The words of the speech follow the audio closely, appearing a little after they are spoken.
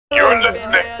You're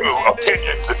listening to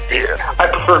Opinions and Beer. I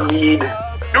prefer mead.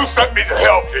 You sent me to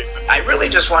hell, Jason. I really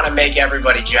just want to make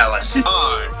everybody jealous.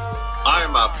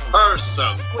 I'm a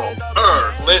person from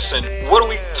Earth. Listen, what are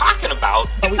we talking about?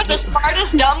 You're the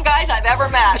smartest dumb guys I've ever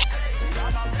met.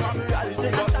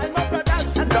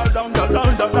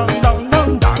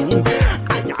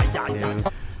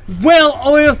 Well,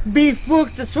 oil beef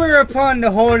book to swear upon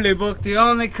the holy book. The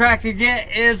only crack you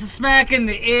get is a smack in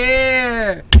the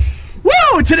ear.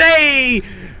 Woo! Today,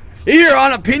 here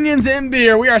on Opinions and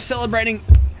Beer, we are celebrating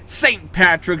St.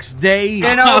 Patrick's Day.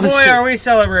 And oh boy, are we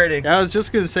celebrating. I was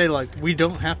just going to say, like, we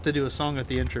don't have to do a song at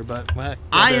the intro, but...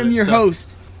 I am your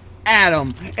host,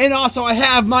 Adam. And also, I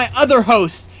have my other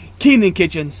host, Keenan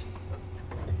Kitchens.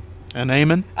 And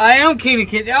Eamon. I am Keenan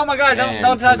Kitchens. Oh my god,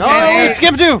 don't touch me. Oh,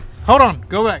 skip two. Hold on,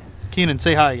 go back. Keenan,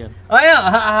 say hi again. Oh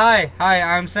yeah, hi,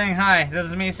 I'm saying hi. This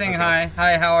is me saying hi.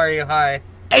 Hi, how are you? Hi.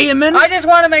 Eamon. I just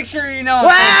want to make sure you know.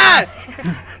 What?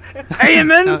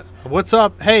 Eamon. What's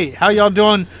up? Hey, how y'all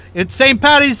doing? It's St.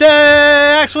 Patty's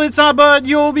Day! Actually, it's not, but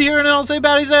you'll be hearing it on St.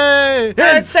 Patty's Day!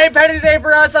 It's St. Patty's Day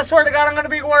for us. I swear to God, I'm going to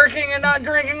be working and not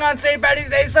drinking on St. Patty's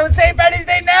Day, so it's St. Patty's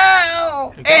Day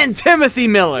now! And Timothy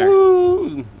Miller.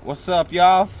 Woo. What's up,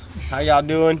 y'all? How y'all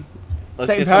doing?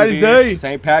 St. Patty's Day.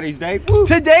 St. Patty's Day. Woo.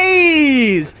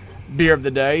 Today's beer of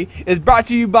the day is brought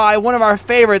to you by one of our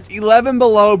favorites, 11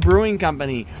 Below Brewing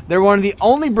Company. They're one of the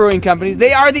only brewing companies.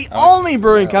 They are the only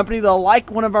brewing company that'll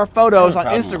like one of our photos on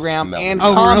Instagram and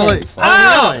comment.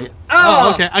 Really?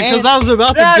 Oh, okay. Because I was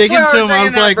about to dig into them. I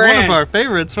was like, one of our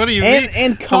favorites. What do you mean?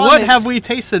 And what have we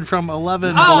tasted from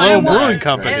 11 Below Brewing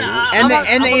Company?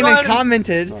 And they even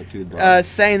commented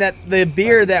saying that the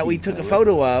beer that we took a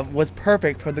photo of was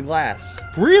perfect for the glass.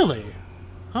 Really?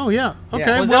 Oh yeah. Okay.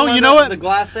 Yeah. Well, you know what? The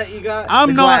glass that you got?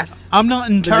 I'm not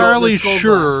entirely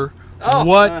sure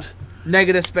what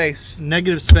negative space.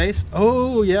 Negative space.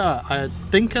 Oh yeah. I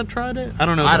think I tried it. I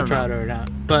don't know if I tried it or not.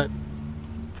 But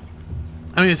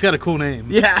I mean, it's got a cool name.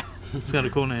 Yeah. It's got a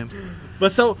cool name.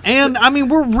 But I mean,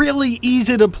 we're really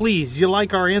easy to please. You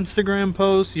like our Instagram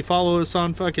posts, you follow us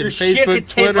on fucking Your Facebook, shit could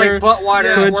Twitter, taste like butt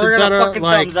water. Twitch, We're gonna etc. fucking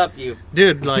thumbs up you,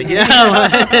 dude. Like,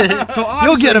 yeah, so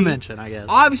you'll get a mention, I guess.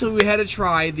 Obviously, we had to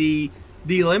try the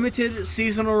limited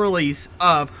seasonal release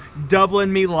of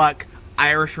Dublin Me Luck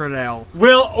Irish Red Ale.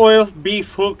 Will oil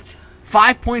beef hooked.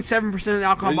 5.7%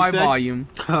 alcohol by volume.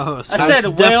 Oh, so I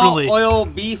said definitely oil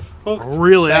beef hooked.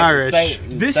 Really Irish.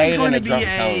 This is going to be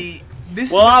a.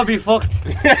 Well, I'll be fucked.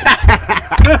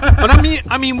 But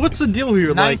I mean, what's the deal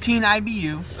here? 19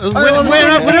 IBU.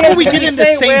 Whenever we get into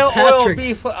St. Patrick's,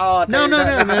 beef, no.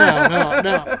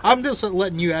 I'm just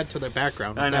letting you add to the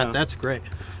background. I know. That's great.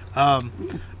 I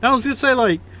was gonna say,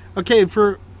 like, okay,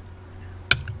 for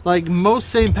like most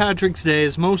St. Patrick's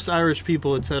days, most Irish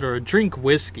people, etc., drink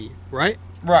whiskey, right?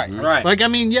 Right. Like, I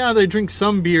mean, yeah, they drink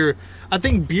some beer. I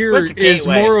think beer is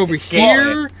more over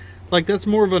here. Like, that's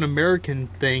more of an American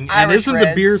thing. Irish and isn't Reds.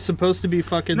 the beer supposed to be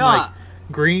fucking, like,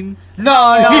 green?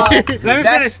 No. Let me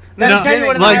finish. Let me tell you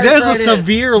what an Irish there's a Red is.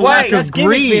 severe lack of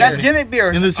green. That's gimmick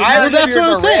beers. Well, that's what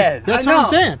I'm saying. That's what I'm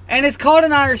saying. And it's called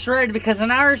an Irish Red because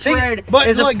an Irish Red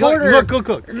is a like, porter.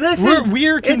 Look. Listen,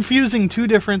 we're confusing two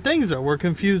different things, though. We're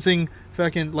confusing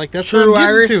fucking, like, that's true what I'm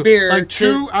Irish to. beer, like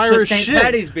true Irish St. shit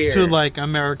Patty's beer, to like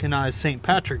Americanized St.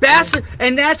 Patrick's. Bastard,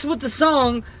 and that's what the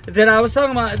song that I was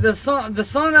talking about. The song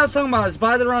that I was talking about is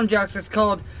by the Rum Jocks. It's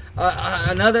called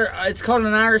It's called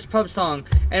an Irish pub song,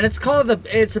 and it's about the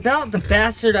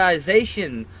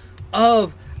bastardization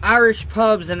of Irish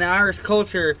pubs and the Irish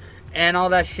culture and all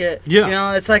that shit. Yeah, you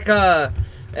know, it's like I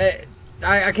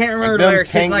can't remember the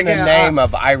lyrics. It's like the name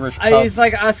of Irish pubs. It's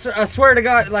like I swear to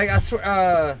God, like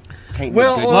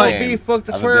Will oil beef book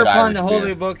to swear upon the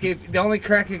holy book. If the only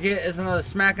crack you get is another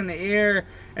smack in the ear,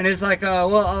 and it's like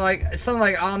something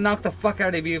like I'll knock the fuck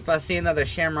out of you if I see another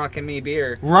Shamrock in me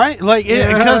beer. Right, like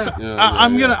because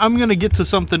I'm gonna get to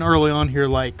something early on here,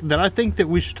 like that I think that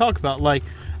we should talk about. Like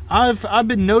I've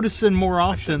been noticing more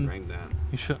often. I shouldn't drink that.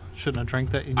 You shouldn't have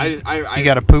drank that. You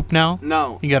got to poop now.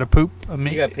 No. You got to poop.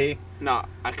 You got to pee. No,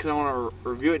 because I want to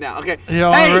review it now. Okay.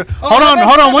 Hey, hold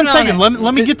on 1 second.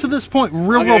 Let me get to this point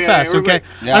real fast. Okay.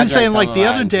 I'm saying, like, the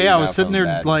other day I was sitting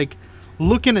there like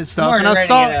looking at stuff, and I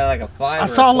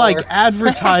saw like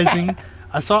advertising.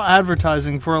 I saw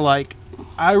advertising for like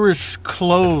Irish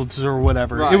clothes or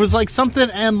whatever. Right. It was like something,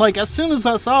 and like as soon as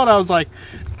I saw it, I was like,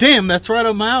 "Damn, that's right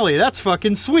up my alley. That's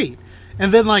fucking sweet."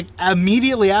 And then, like,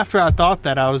 immediately after I thought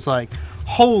that, I was like,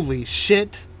 holy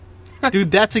shit.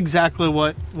 Dude, that's exactly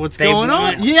what's going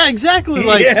on. Yeah, exactly.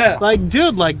 Like, like,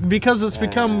 dude, like, because it's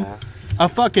become a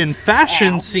fucking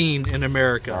fashion scene in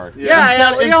America.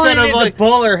 Yeah, instead of like the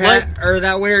bowler hat or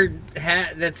that weird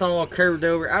hat that's all curved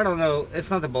over. I don't know. It's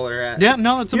not the bowler hat. Yeah,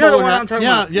 no, it's a you know bowler the one hat. I'm talking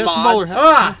about? Yeah, it's a bowler hat.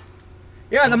 Ah,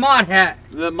 yeah, the mod hat.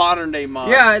 The modern day mod.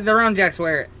 Yeah, the Round Jacks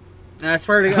wear it. I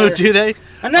swear to God. Oh, do they?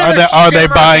 Are they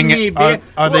buying it?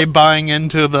 Are they buying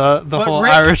into the whole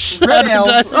Irish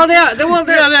advertising? Oh,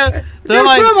 they're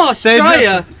like, from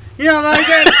Australia. You know, like,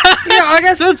 I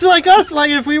guess. So it's like us, like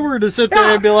if we were to sit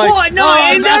there and be like, in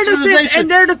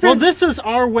their defense, well, this is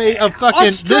our way of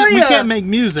fucking. We can't make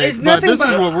music, but this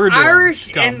is what we're doing.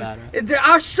 Irish and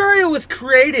Australia was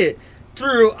created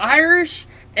through Irish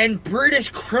and British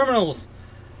criminals.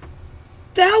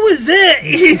 That was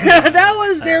it. That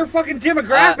was their fucking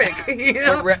demographic. You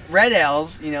know? Red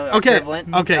Ales, Okay,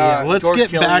 equivalent. okay, yeah. Let's George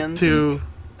get back Killian's to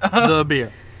the beer.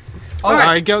 All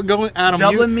right, go, Adam.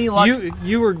 Dublin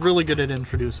You were really good at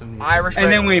introducing these. Irish,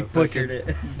 and then we butchered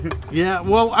it. Yeah,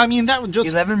 well, I mean that was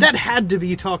just that had to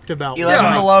be talked about.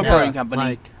 11 Below Brewing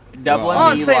Company, Dublin.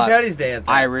 On St. Patty's Day,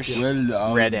 Irish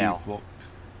Red Ale.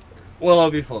 Willow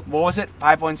Beef. What was it?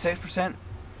 5.6%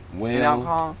 in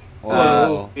alcohol.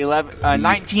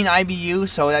 19 IBU,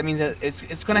 so that means that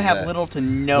it's going to have little to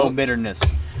no bitterness.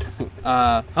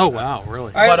 Oh wow,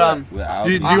 really? But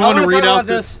do you want to read out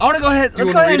this? I want to go ahead. Do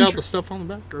you want to read out the stuff on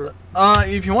the back? Or?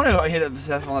 If you want to hit up the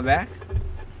stuff on the back,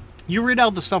 you read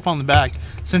out the stuff on the back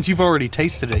since you've already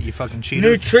tasted it. You fucking cheater.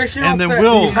 Nutritional. And then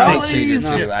we'll.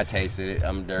 I tasted it.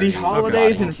 I'm dirty. The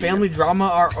holidays and family drama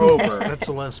are over. That's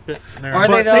the last bit.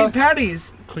 But St.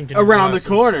 Patty's around the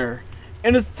corner,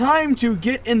 and it's time to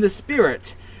get in the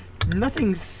spirit.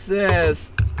 Nothing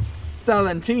says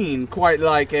Salentine quite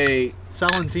like a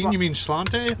Salentine. You mean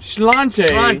Schlante? Schlante.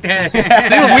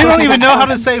 See, we don't even know how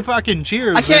to say fucking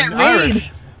cheers. I can't read.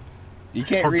 Irish. You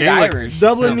can't read Irish.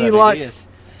 Dublin me likes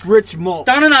rich malt,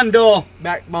 Down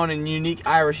backbone, and unique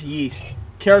Irish yeast.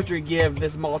 Character give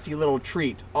this malty little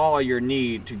treat all your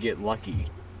need to get lucky.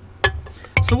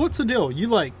 So what's the deal?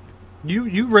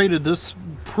 You rated this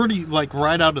pretty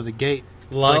right out of the gate.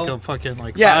 Low? Like a fucking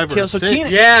 5 or 6.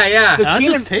 Keenan, yeah. So I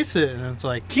just tasted it and it's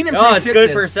like Keenan. Oh, it's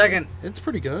good for a second. It's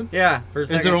pretty good. Yeah, for a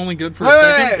second. Is it only good for a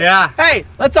second? Yeah. Hey,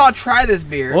 let's all try this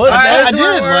beer. Well, I did.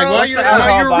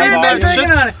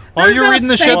 While you're reading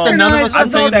the shit that none of us I'm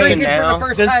can drinking now. for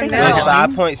the first time now.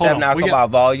 5.7 alcohol by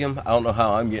volume. I don't know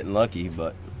how I'm getting lucky,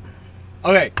 but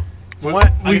okay. So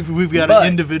we've got to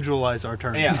individualize our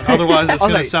terms. Yeah. Otherwise, it's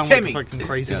going to sound like a fucking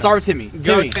crazy. Start with Timmy.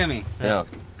 Go, Timmy. Yeah.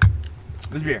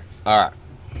 This beer. All right.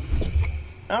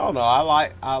 I don't know. I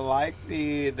like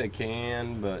the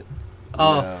can, but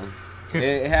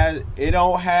it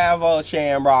don't have a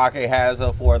shamrock. It has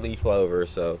a 4-leaf clover,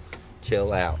 so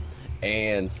chill out.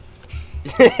 And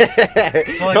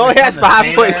it only has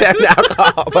 5.7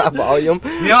 alcohol by volume.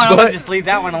 You know, I'm gonna just leave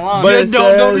that one alone. But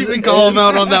don't even call him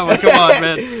out on that one. Come on,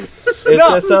 man.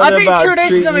 I think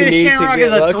traditionally the shamrock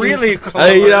is a 3-leaf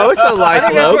clover. You know, it's a nice I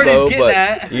think that's logo, what he's getting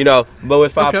at. You know, but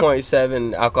with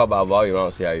 5.7 alcohol by volume, I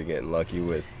don't see how you're getting lucky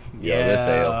with this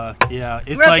ale. Yeah,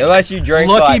 it's unless you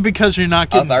drink lucky because you're not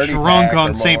getting drunk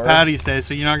on St. more. Patty's Day,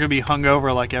 so you're not gonna be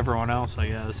hungover like everyone else, I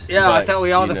guess. Yeah, I thought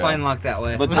we all define luck that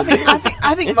way. But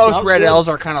I think most red ales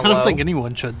are kind of low. I don't think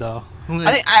anyone should though.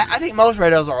 I think most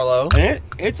red ales are low. And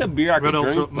it's a beer I can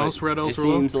drink. Most red ales are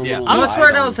seems low. a little Most light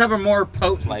red on ales have a more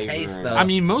potent flavor. taste, though. I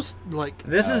mean, most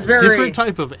this is very different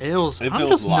type of ales. I'm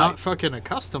just not fucking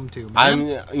accustomed to. Man.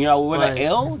 With an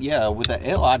ale, with an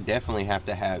ale, I definitely have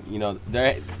to have.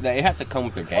 They have to come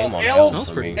with their game on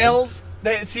ales.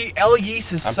 Ale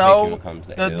yeast is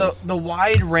the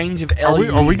wide range of ale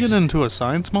yeast. Are we getting into a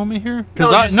science moment here?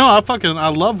 Because I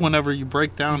love whenever you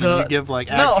break down and you give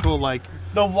actual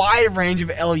The wide range of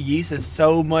ale yeast is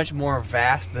so much more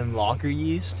vast than lager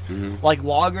yeast. Mm-hmm. Like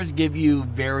lagers give you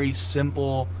very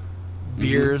simple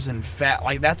beers and fat.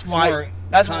 Like that's why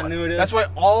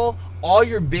all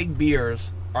your big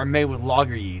beers are made with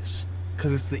lager yeast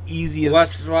because it's the easiest. Well,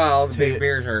 that's why all the big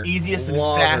beers are easiest and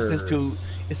fastest to.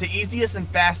 It's the easiest and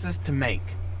fastest to make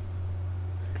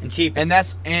and cheap. And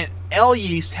ale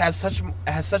yeast has such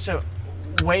a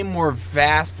way more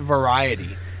vast variety.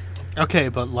 Okay,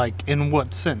 but in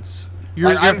what sense? We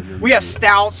have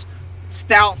stouts,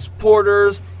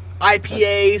 porters,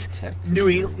 IPAs,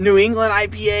 New England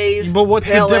IPAs. But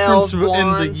what's the difference in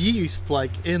the yeast,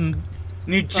 in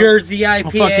New Jersey IPAs,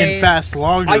 a fucking fast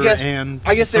lager, I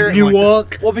guess they're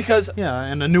Newark. Well, because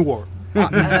and a Newark.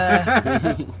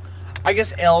 I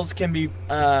guess ales can be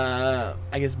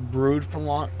brewed for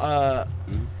long.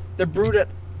 They're brewed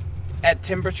at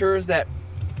temperatures that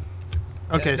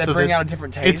Okay, that so bring out a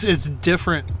different taste. It's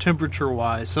different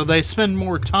temperature-wise, so they spend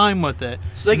more time with it.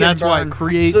 So they and can that's why it burn-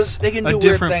 creates so they can a do weird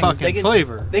different things. fucking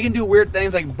flavor. They can do weird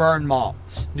things like burn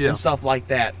malts and stuff like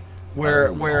that.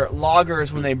 Where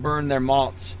loggers, when they burn their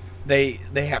malts, they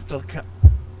have to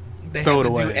Throw it do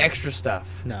away. extra stuff.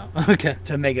 No, okay.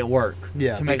 To make it work.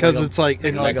 Yeah, to make because it it's like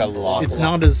it's like a log. It's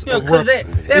not as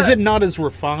is it not as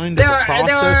refined of a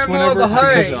process whenever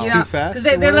because it's too fast?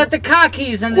 Because they let the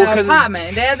cockies in the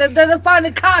apartment. They find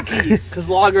the cockies. Because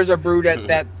loggers are brewed at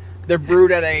that. They're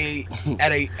brewed at a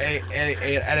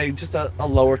just a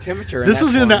lower temperature. This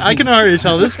is gonna. I can already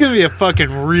tell. This is gonna be a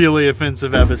fucking really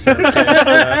offensive episode.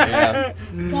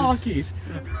 Lockies.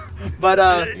 But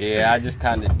yeah, I just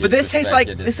kind of. But this tastes like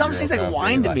almost tastes like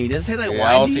wine to me. Does it taste like wine?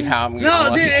 I don't see how I'm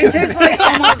No, dude, it tastes like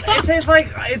almost. It tastes like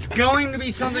it's going to be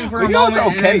something for a moment.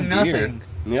 It's okay and then nothing.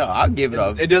 beer. Yeah, I'll give it a.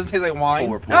 It doesn't taste like wine.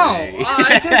 4.8. No,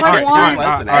 it tastes like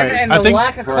wine. And the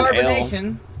lack of for an ale.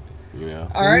 carbonation. Yeah.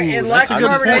 All right, it lacks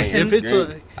carbonation. If it's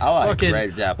a I like fucking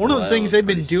red apple one of the things ale's they've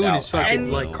been pretty doing stout. is fucking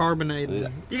And like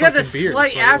carbonated. You got the fucking beers,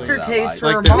 slight so aftertaste for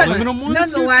like a the moment. aluminum ones. None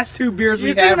of the last two beers we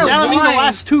You're have. thinking of Yeah, I mean the wine.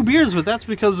 last two beers, but that's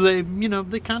because they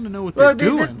kind of know what they're Well,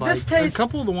 dude, doing. this Like tastes a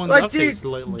couple of the ones like, I've dude, tasted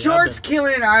lately. George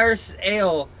Killian Irish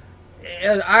Ale,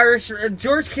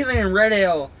 George Killian Red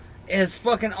Ale is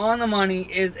fucking on the money.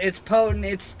 It's potent,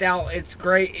 it's stout, it's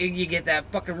great. You get that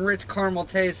fucking rich caramel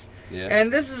taste. Yeah.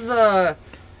 And this is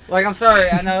like, I'm sorry,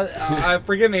 I know,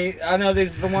 forgive me, I know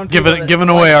this is the one. giving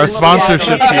away our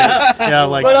sponsorship here. Yeah,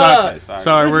 like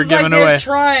sorry, we're giving away.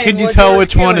 Can you tell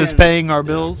which one is paying our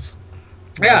bills?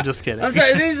 Yeah, I'm just kidding. I'm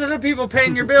sorry, these are the people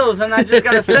paying your bills, and I just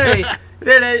gotta say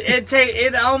that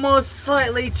it almost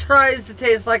slightly tries to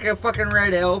taste like a fucking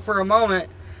red ale for a moment,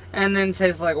 and then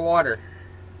tastes like water.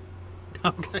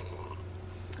 Okay.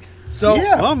 So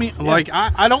well, I mean, like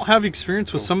I don't have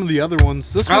experience with some of the other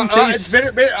ones. This one tastes.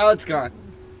 It's bitter. Oh, it's gone.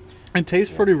 It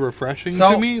tastes pretty refreshing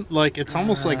to me. Like it's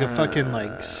almost like a fucking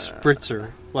like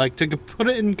spritzer. Like to put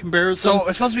it in comparison So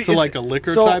it's supposed to be to like a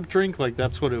liquor type drink, like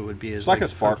that's what it would be. It's like a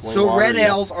sparkling So water, red yeah.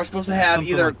 ales are supposed to have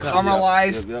Something either like that.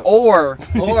 caramelized Yep.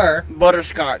 or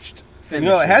Butterscotched. You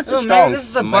know, it has a Oh strong man, this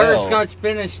is a smell, butterscotch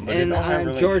finish, but it and don't have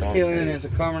really George strong Killian taste.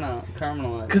 is a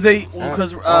caramelized. Because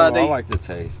I they like the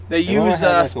taste. they If I don't use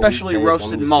have, like, a specially weak taste,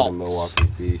 roasted I'm just malts. gonna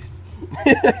Milwaukee's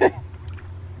Beast.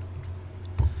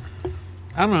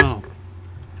 I don't know.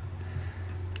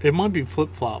 It might be flip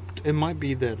flopped. It might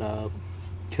be that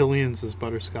Killian's is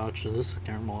butterscotch and this is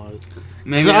caramelized.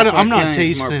 Maybe 'Cause that's why I'm not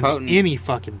Killian's more tasting potent. any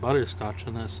fucking butterscotch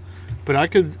in this, but I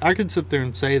could sit there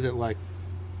and say that like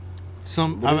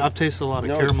I've tasted a lot of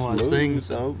No, caramelized it's smooth, things.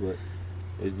 though, but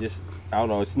it's just I don't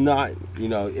know. It's not,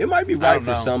 it might be right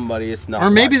for somebody. It's not. Or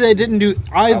maybe right. they didn't do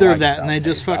either like of that and they stout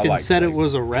just taste. I fucking like said it flavor.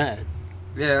 was a red.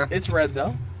 Yeah, It's red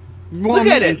though. Well, Look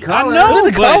at it. I Look know,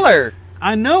 at the but- color.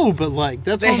 I know, but like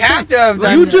that's They what I'm have saying. to have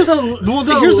done You this. just So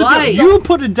here's the light. deal. You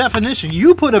put a definition.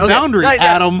 You put a Okay, boundary, like,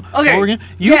 Adam okay, Morgan.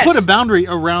 You yes. put a boundary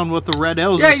around what the red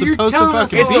ales Yeah, are you're supposed to telling us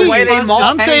fucking it's be. the way they malt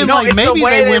I'm saying No, like it's the maybe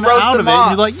way they went roast out the of it and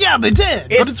you're malts. like, yeah, they did,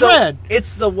 but it's the, red.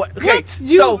 It's the way. Okay,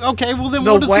 What? Okay, well then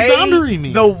the what does way, the boundary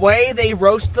mean? The way they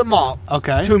roast the malts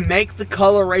Okay. to make the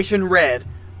coloration red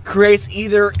creates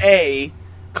either a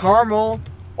caramel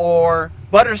or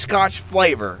butterscotch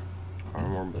flavor.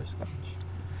 Caramel butterscotch.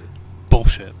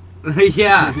 Bullshit.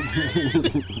 yeah.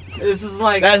 This is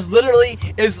like That's literally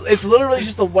it's literally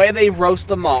just the way they roast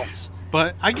the malts.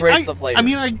 But I Creates the flavor. I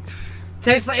mean,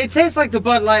 it tastes like the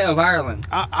Bud Light of Ireland.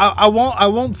 I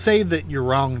won't say that you're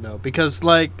wrong though, because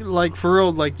like for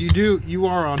real, like you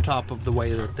are on top of the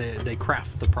way that they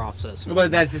craft the process.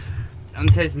 But that's just I'm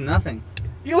tasting nothing.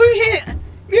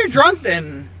 You're drunk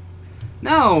then.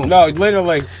 No. No,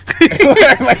 literally.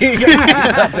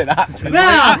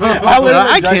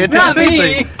 I can't Not taste me.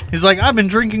 anything. He's like, I've been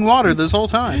drinking water this whole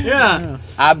time. Yeah.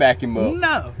 I back him up.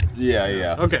 No.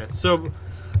 Yeah. Okay, so,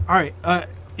 all right.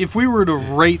 If we were to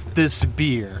rate this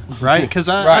beer, right? Because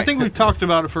I Right. think we've talked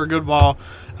about it for a good while.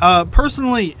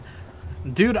 Personally,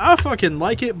 dude, I fucking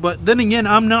like it. But then again,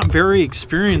 I'm not very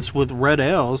experienced with red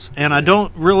ales, and I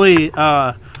don't really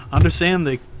understand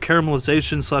the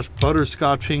caramelization /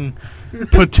 butterscotching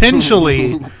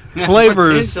potentially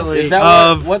flavors Potentially. Is that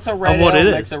of what's a red of what ale?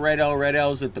 it Makes is. a red ale red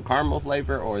ale? Is it the caramel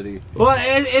flavor or the? Well,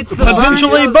 it's the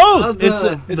Potentially burning of- both. of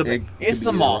the- It's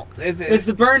the malt. It's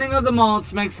the burning of the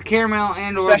malts makes the caramel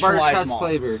and or Specialized butterscotch malts.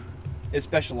 flavor. It's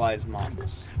specialized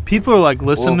malts. People are like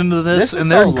listening to this, this is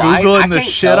and they're so light, I googling the can't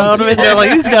shit tell. out of it. They're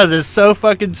like, "These guys are so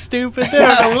fucking stupid. They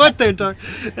don't know what they're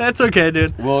talking." That's okay,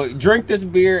 dude. Well, drink this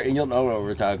beer and you'll know what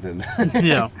we're talking about.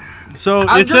 Yeah. So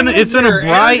I'm it's in drinking a beer, and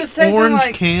I'm bright just tasting orange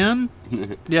like- can.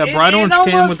 Yeah, bright orange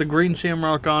can with the green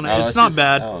shamrock on it. It's not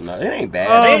bad. Oh no, it ain't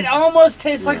bad. It almost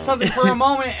tastes like something for a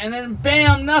moment, and then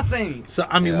bam, nothing. So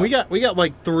I mean, we got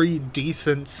like 3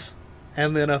 decents,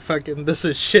 and then a fucking this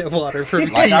is shit water for me.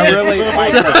 Like I really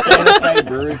like the Santa Fe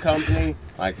Brewing Company.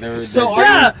 Like they're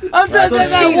yeah, I'm just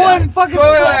that one fucking.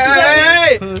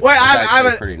 Wait, I'm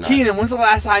nice. Keenan. When's the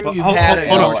last time you've had a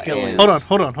George Killian?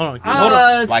 Hold on.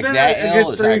 Like that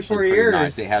ale is actually pretty years.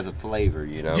 nice. It has a flavor,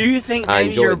 you know. Do you think I maybe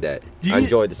enjoyed that? I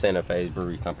enjoyed the Santa Fe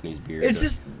Brewery Company's beer. It's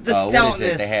just the what stoutness.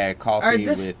 is it? They had coffee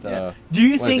with. Do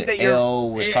you think that your ale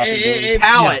with coffee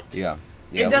palate? Yeah.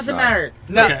 It doesn't matter.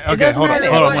 No, it doesn't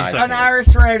matter hold on what an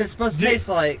Irish red is supposed to taste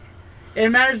like. It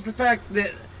matters the fact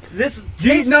that this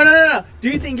tastes no. Do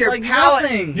you think your like palate?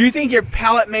 nothing. Do you think your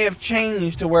palate may have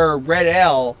changed to where a red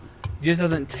ale just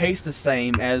doesn't taste the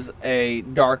same as a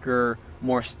darker,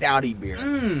 more stouty beer?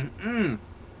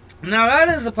 Now that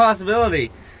is a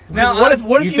possibility. Now, what if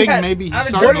you think maybe he's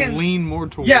starting to lean more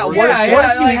towards? What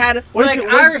if you had? What if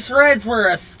Irish Reds were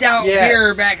a stout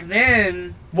beer back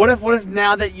then? What if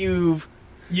now that you've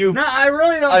no, I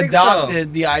really don't adopted think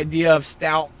so. the idea of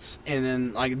stouts and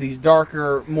then like these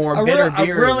darker, more bitter beers?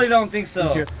 I really don't think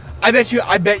so. I bet you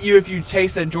if you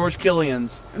tasted George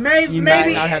Killian's, maybe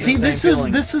might not have see the same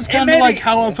feeling. this is kind of like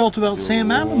how I felt about Sam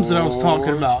Adams that I was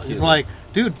talking about. It's like,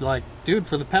 dude,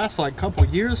 for the past like couple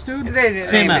years, dude,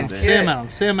 Sam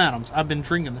Adams. I've been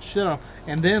drinking the shit out,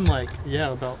 and then like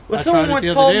Well, I someone tried it once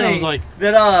the told other day, and I me was like,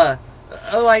 that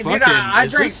dude, I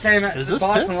is drink this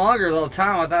Boston piss? Lager all the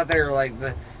time. I thought they were like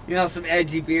some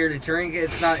edgy beer to drink.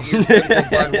 It's not your typical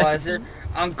Budweiser.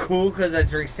 I'm cool because I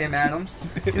drink Sam Adams.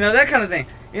 That kind of thing.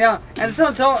 And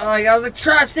someone told me, I was like,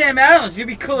 try Sam Adams. You'd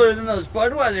be cooler than those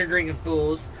Budweiser drinking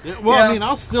fools. Well, I mean,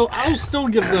 I'll still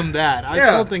give them that. I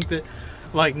still think that,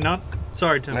 not.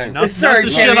 Sorry, Timmy. Not to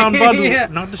shit on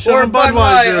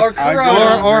Budweiser or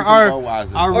our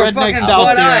rednecks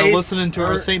out there Ice, listening to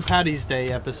our St. Patty's Day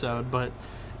episode, but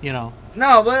No,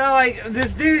 but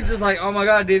this dude just like, oh my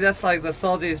god, dude, that's like the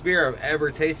saltiest beer I've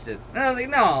ever tasted. And I was like,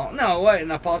 no, what?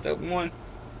 And I popped open one.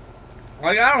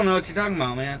 Like, I don't know what you're talking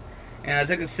about, man. And I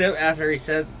took a sip after he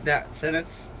said that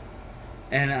sentence,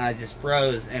 and I just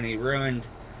froze, and he ruined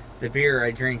the beer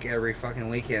I drink every fucking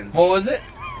weekend. What was it?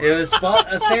 It was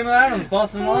Sam Adams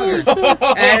Boston Lagers,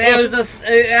 and it was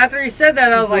after he said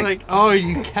that, I was like, oh,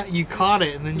 you caught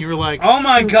it, and then you were like, oh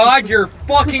my god, you're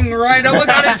fucking right. Oh my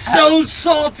god, it's so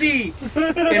salty,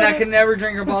 and I can never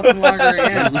drink a Boston Lager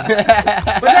again. But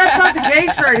that's not the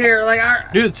case right here.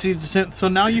 Dude, see, so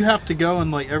now you have to go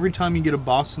and every time you get a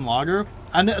Boston Lager.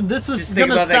 I know this is just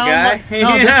gonna sound that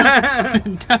guy.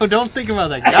 like no, don't think about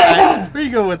that guy. Where you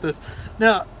go with this?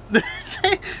 Now,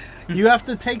 you have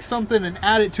to take something and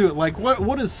add it to it. Like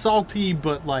what is salty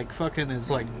but fucking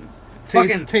is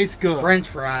tastes good? French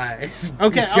fries.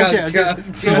 Okay. Chug.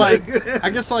 So I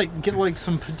guess get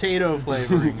some potato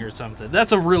flavoring or something.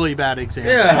 That's a really bad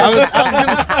example. Yeah.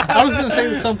 I was gonna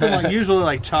say something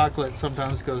usually chocolate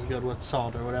sometimes goes good with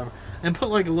salt or whatever. And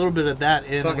put a little bit of that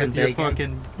in with your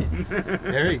fucking.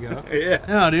 There you go. Yeah.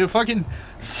 No, dude, fucking.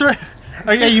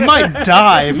 Okay, you might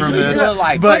die from this,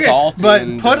 but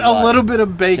put a little bit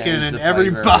of bacon in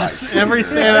every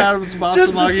Sam Adams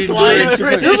Boston Lager you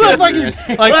drink. Just a fucking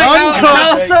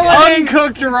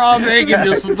uncooked raw bacon.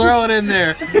 Just throw it in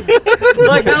there.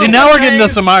 See, now we're getting to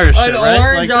some Irish shit, right?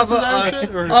 Orange off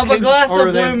a glass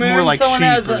of Blue Moon. Someone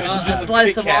has a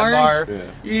slice of orange.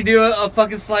 You do a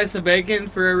fucking slice of bacon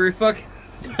for every fucking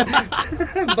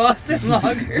Boston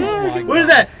Lager. What is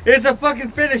that? It's a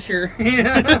fucking finisher.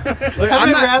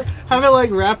 Have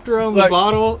it wrapped around the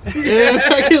bottle and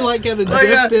fucking get it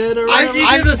dipped in or whatever.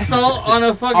 I do the salt on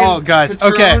a fucking. Oh, guys.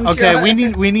 Patron Okay. shot.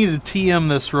 We need to TM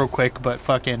this real quick, but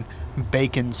fucking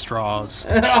bacon straws.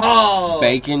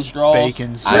 Bacon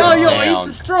straws? No, you'll eat the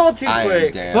straw too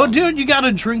quick. Well, dude, you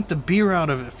gotta drink the beer out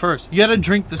of it first. You gotta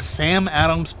drink the Sam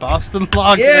Adams Boston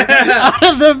Lager out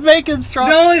of the bacon straw.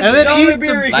 And then eat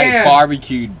beer like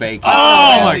barbecued bacon.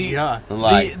 Oh my god!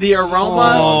 The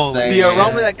aroma, the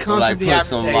aroma that comes from the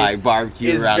aftertaste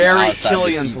barbecue is around very the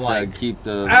Killian's like. Keep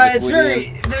the it's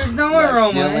very. There's no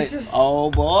aroma. It's just.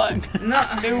 Oh boy! No,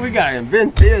 dude, we gotta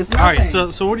invent this. All right,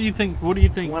 so what do you think?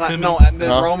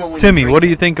 Timmy, what do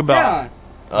you think about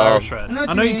Irish Red?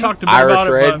 I know you talked about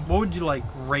it, but what would you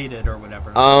rate it or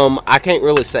whatever? I can't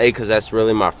really say because that's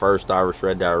really my first Irish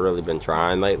Red that I've really been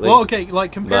trying lately. Well, okay,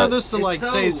 compare this to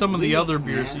say some of the other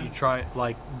beers that you try,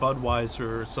 like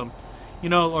Budweiser or some,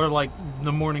 or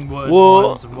the Morning Wood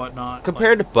ones and whatnot.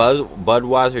 Compared to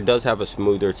Budweiser, does have a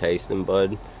smoother taste than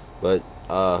Bud, but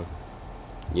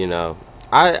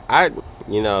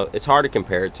it's hard to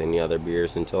compare it to any other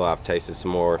beers until I've tasted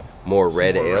some more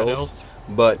red ales.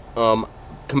 But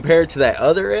compared to that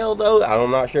other ale, though,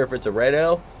 I'm not sure if it's a red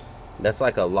ale. That's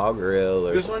like a lager ale.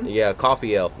 Or, this one? Yeah,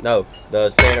 coffee ale. No, the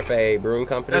Santa Fe Brewing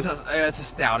Company. It's a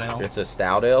stout ale. It's a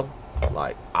stout ale.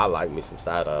 Like, I like me some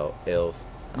stout ales.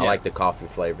 Yeah. I like the coffee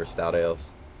flavor stout ales.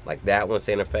 Like that one,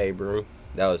 Santa Fe Brewing.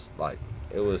 That was like,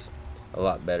 it was a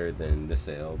lot better than this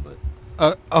ale.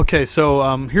 But okay,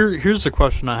 so here's a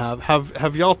question I have.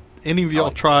 Have y'all, any of y'all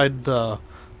tried the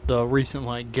recent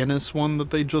like Guinness one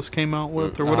that they just came out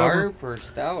with or whatever? Harp or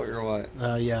stout or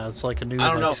what? Yeah, it's like a new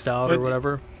like stout or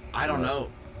whatever. I don't know.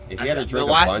 If you had to drink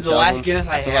the last Guinness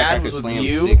I had was with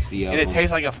you, and it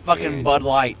tastes like a fucking Bud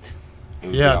Light.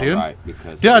 Yeah, dude. Right,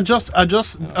 yeah, I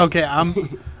just okay. I'm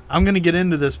gonna get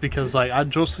into this because like I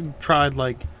just tried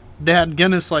like they had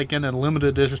Guinness like in a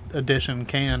limited edition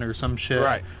can or some shit.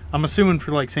 Right. I'm assuming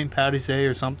for like St. Paddy's Day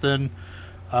or something.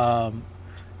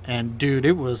 And dude,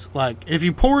 it was like if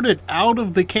you poured it out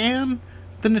of the can,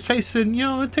 then it tasted,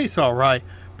 it tastes all right.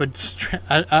 But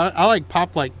I like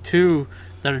popped like 2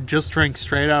 that are just drank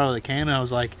straight out of the can, and I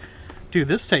was like, dude,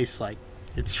 this tastes like,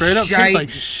 it straight up tastes like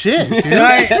shit, dude.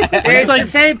 It's like the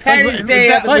St. Paddy's Day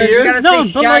episode. You gotta say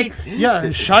shite.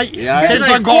 Yeah, shite. Yeah, it tastes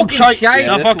like gold shite.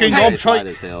 Yeah, fucking gold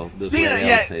shite. Speaking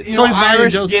of,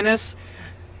 Irish Guinness,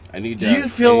 do you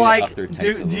feel like,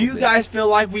 do you guys feel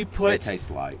like we put,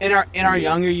 in our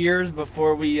younger years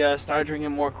before we started drinking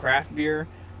more craft beer,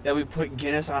 that we put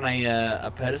Guinness on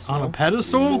a pedestal? On a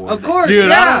pedestal? Of course, dude.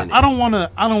 Yeah. I don't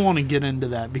want to get into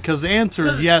that because the answer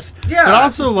is yes. Yeah. But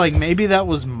also, like maybe that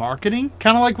was marketing,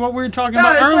 kind of like what we were talking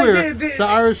about earlier. Like the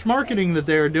Irish marketing that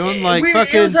they were doing,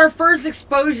 it was our first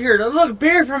exposure to look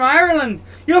beer from Ireland.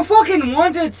 You fucking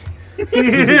want it.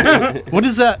 What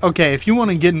is that? Okay, if you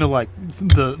want to get into like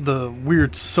the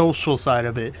weird social side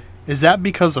of it, is that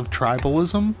because of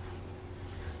tribalism?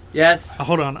 Yes.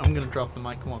 Hold on, I'm gonna drop the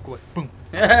mic and walk away. Boom.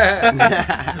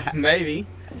 Maybe.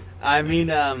 I mean,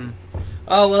 oh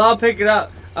well, I'll pick it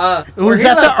up. Was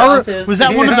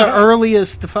that one of the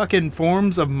earliest fucking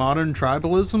forms of modern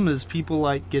tribalism? Is people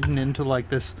like getting into like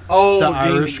this the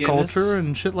Irish culture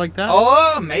and shit like that?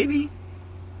 Oh, maybe.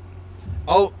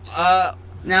 Oh,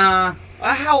 nah.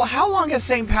 How long has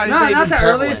St. Paddy's Day been not the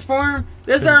prevalent? earliest form.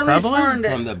 This is the earliest form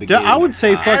from the beginning. I would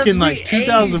say fucking like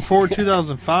 2004,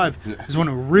 2005 is when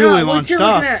it really launched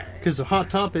off because of Hot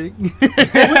Topic.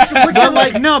 But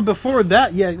like no, before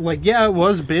that, it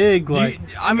was big. Like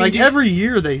every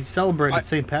year they celebrated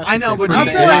St. Patrick's Day. I know, but I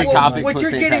feel like what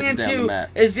you're getting into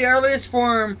is the earliest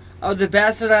form of the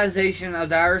bastardization of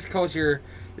the Irish culture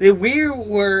that we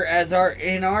were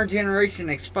in our generation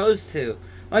exposed to.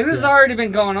 Like this has already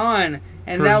been going on.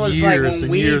 And for that was like when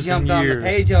we jumped on the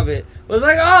page of it. It was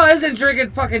like, oh, isn't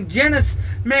drinking fucking Guinness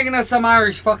making us some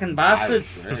Irish fucking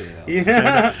bastards?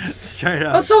 Yeah. Straight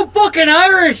up. That's so fucking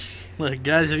Irish. Like,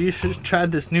 guys, have you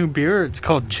tried this new beer? It's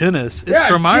called Guinness. It's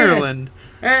from Ireland.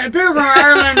 And beer from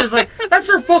Ireland is like, that's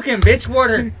for fucking bitch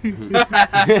water.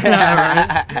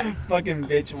 Fucking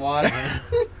bitch water.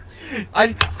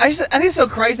 I think it's so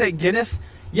crazy that Guinness.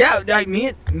 Yeah, like me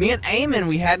and Eamon,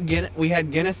 we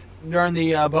had Guinness during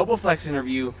the Boboflex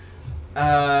interview.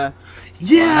 Yeah,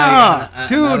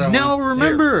 dude. Now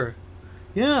remember.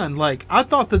 Yeah, and like I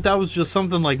thought that was just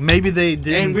something like maybe they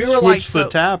didn't switch the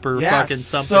tap or fucking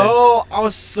something. So I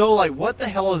was so like, what the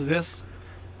hell is this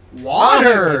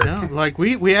water? Like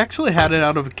we actually had it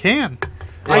out of a can.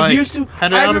 I used to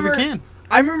had it out of a can.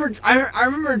 I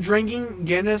remember drinking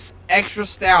Guinness extra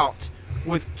stout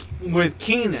with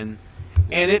Keenan.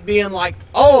 And it being like,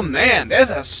 oh man, there's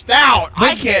a stout.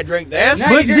 I can't drink this.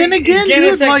 But then again,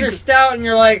 Guinness extra stout, and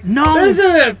you're like, no, this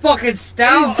isn't fucking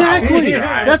stout. Exactly.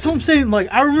 That's what I'm saying. Like,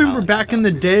 I remember back in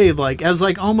the day, like as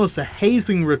like almost a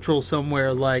hazing ritual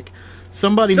somewhere. Like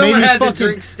somebody made me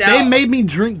fucking. They made me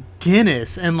drink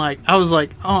Guinness, and like I was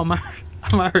like, oh my.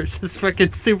 I'm Irish. It's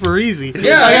fucking super easy.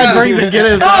 Yeah, I gotta drink the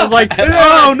Guinness. I was like,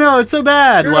 oh no, it's so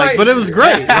bad. Like, but it was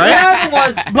great,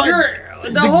 right?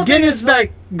 The whole Guinness thing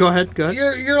is like, go ahead.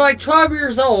 You're like 12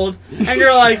 years old, and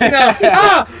you're like,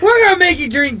 we're gonna make you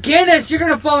drink Guinness. You're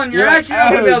gonna fall on your ass. You're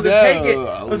not gonna be able to take it.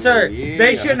 Well, sir,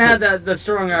 they shouldn't have the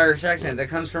strong Irish accent that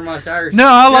comes from us Irish. No,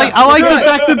 I like the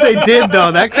fact that they did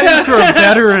though. That comes from a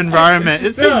better environment.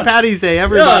 It's St. Paddy's Day.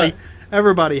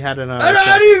 Everybody had an Irish accent.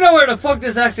 I don't even know where the fuck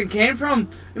this accent came from.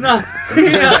 No, no.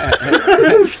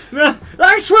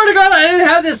 I swear to God, I didn't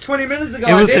have this 20 minutes ago.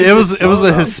 It was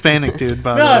a Hispanic dude,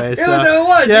 by the way. It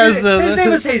was. Yeah, his name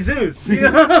was Jesus. You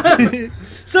know?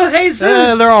 So Jesus.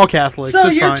 They're all Catholics. So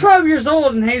you're 12 years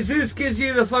old, and Jesus gives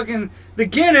you the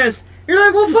Guinness. You're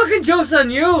like, well, fucking joke's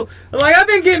on you. Like, I've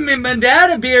been getting my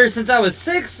dad a beer since I was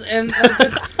 6, and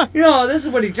this is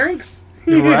what he drinks.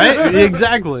 Right?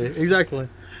 Exactly.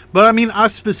 But I mean, I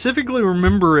specifically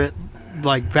remember it,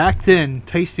 like, back then,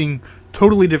 tasting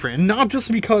totally different. And not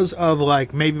just because of,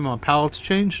 like, maybe my palate's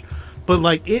changed, but,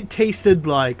 like, it tasted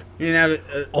like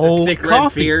old thick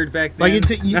coffee. Red beard back then. Like,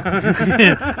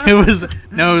 it was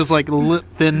like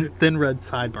thin red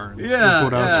sideburns. Yeah, is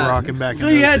what I was rocking back so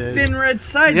in those you had days. thin red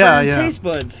sideburn taste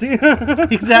buds.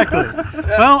 Exactly.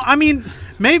 Well, I mean,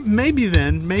 maybe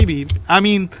then, maybe. I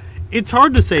mean, it's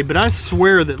hard to say, but I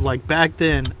swear that, like, back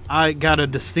then, I got a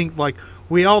distinct, like,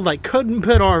 we all, like, couldn't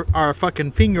put our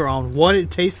fucking finger on what it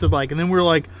tasted like, and then we were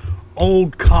like,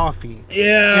 old coffee.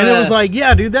 Yeah. And it was like,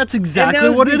 yeah, dude, that's exactly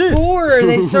what it is. Before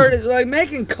they started, like,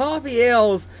 making coffee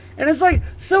ales, and it's like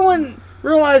someone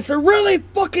realized a really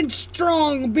fucking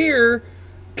strong beer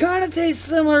kind of tastes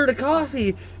similar to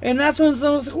coffee, and that's when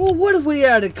someone's like, well, what if we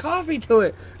added coffee to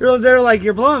it? They're like,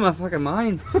 you're blowing my fucking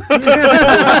mind.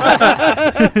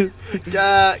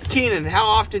 Keenan, how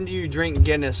often do you drink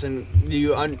Guinness, and do you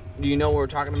know what we're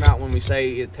talking about when we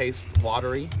say it tastes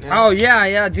watery now? Oh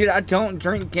yeah, dude, I don't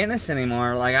drink Guinness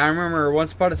anymore. Like, I remember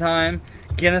once upon a time,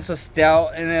 Guinness was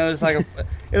stout, and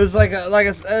it was like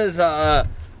a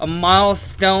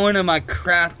milestone in my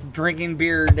craft drinking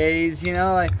beer days, you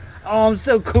know, like, oh, I'm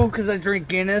so cool because I drink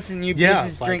Guinness, and you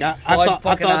bitches like, drink I blood thought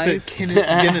fucking ice.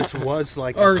 that Guinness was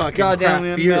like or a fucking goddamn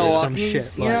craft beer or some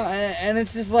Milwaukee's, shit. you Like, know, and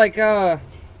it's just like, but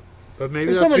maybe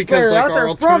there's that's so much because better like out our there.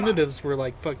 alternatives were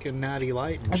like fucking Natty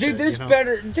Light and dude, shit. there's you know?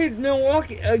 better, dude.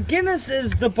 Milwaukee, Guinness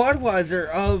is the Budweiser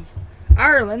of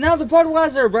Ireland. Now the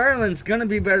Budweiser of Ireland's gonna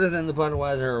be better than the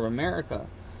Budweiser of America.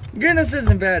 Guinness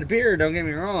isn't bad beer, don't get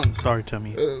me wrong. Sorry,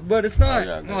 Tommy. But it's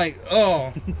not like,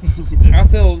 oh, I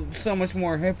feel so much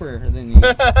more hipper than you.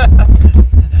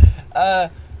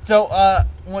 So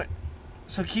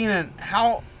Keenan,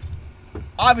 how,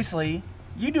 obviously,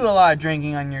 you do a lot of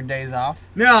drinking on your days off.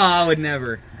 No, I would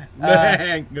never. Do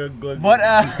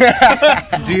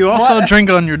you also drink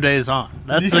on your days on?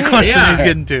 That's the question he's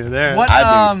getting to there. What,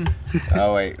 I do.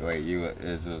 Oh, wait,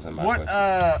 this wasn't my question.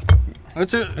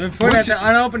 What's it? Put the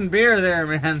unopened beer there,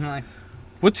 man. Like,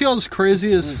 what's y'all's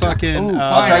craziest fucking?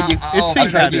 I'll try you. It's St.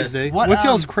 Patrick's Day. What, What's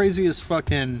y'all's craziest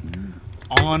fucking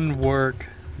on work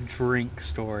drink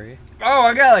story? Oh,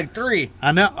 I got like 3.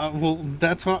 I know. Well,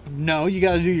 that's what. No, you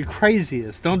got to do your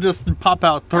craziest. Don't just pop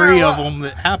out 3 of them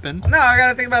that happen. No, I got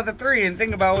to think about the 3 and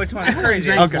think about which one's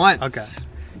crazy. Okay.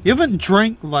 You haven't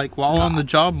drank like while on the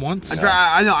job once? I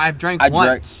know. I've drank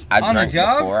once. I on drank the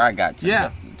job before I got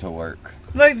to work.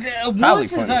 Like,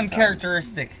 once is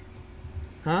uncharacteristic.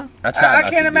 Huh? I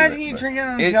can't imagine you drinking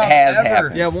on the job has ever.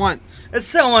 happened. Yeah, once. It's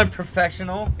so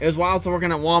unprofessional. It was while I was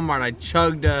working at Walmart. I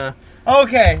chugged.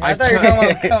 Okay, I thought you were talking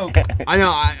about Coke. I know.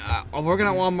 I was working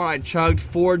at Walmart. I chugged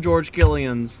 4 George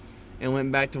Killians and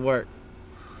went back to work.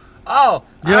 Oh,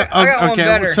 yeah. I got one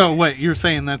better. So wait, you're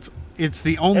saying it's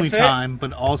the only That's it? time,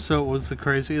 but also it was the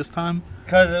craziest time?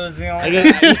 Because it was the only.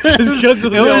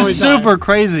 It was super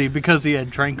crazy because he had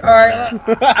drank. All right,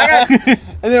 and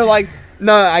they're like,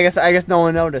 no, I guess no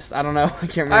one noticed. I don't know. I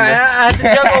can't remember. I had to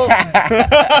juggle.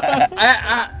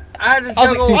 I had to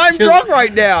juggle. I'm drunk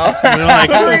right now. I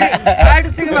had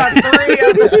to think about 3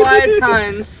 of the 5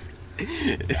 times.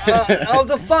 Of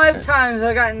the 5 times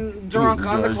I got drunk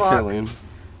on the clock.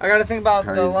 I got to think about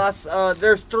the last.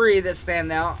 There's 3 that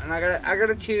stand out, and I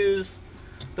gotta choose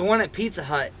the one at Pizza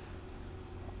Hut.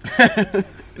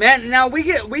 Man, now we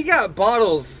got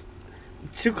bottles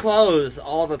to close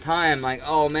all the time. Like,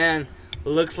 oh man,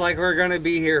 looks like we're gonna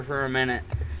be here for a minute,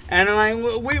 and like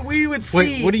we would see.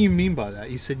 Wait, what do you mean by that?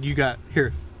 You said you got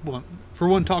here. Well, for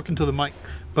one, talking to the mic,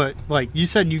 but like you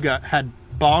said, you had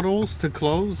bottles to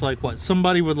close. Like what?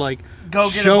 Somebody would like go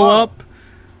get show up.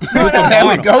 No, they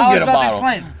would go get a bottle.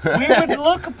 We would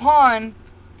look upon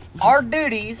our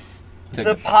duties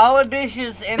to pile of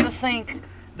dishes in the sink.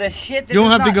 The shit that you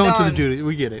don't is have to not go done. into the duty.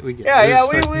 We get it. We get Yeah, it. yeah.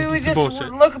 We just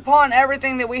look upon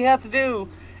everything that we have to do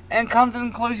and come to the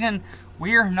conclusion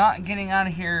we are not getting out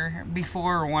of here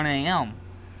before 1 a.m.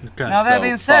 Okay. Now that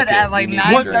being said, at like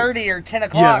 9:30 or 10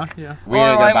 o'clock, we or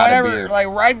ain't like got whatever, beer. like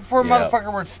right before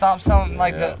motherfucker would stop selling,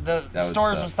 like the would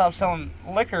stores suck. would stop selling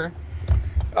liquor.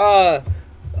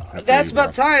 That's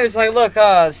about time. It's like, look,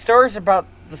 stores are about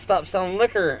to stop selling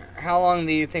liquor. How long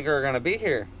do you think we're gonna be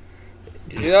here?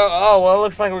 You know, oh well, it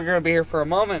looks like we're gonna be here for a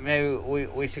moment. Maybe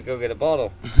we should go get a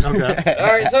bottle. Okay. All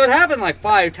right, so it happened like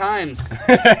 5 times,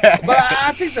 but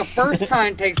I think the first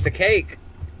time takes the cake,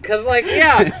 cause like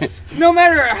no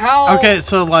matter how. Okay,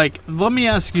 so like, let me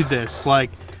ask you this: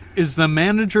 like, is the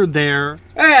manager there?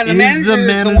 Yeah, the is the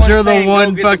manager the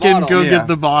one fucking go get get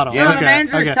the bottle? Yeah, the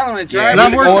manager's telling it. Yeah,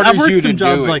 I've worked you some to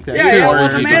jobs do like that. Yeah, He well,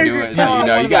 orders the you to do manager's it. So, telling you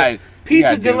know, one you of got.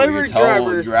 pizza delivery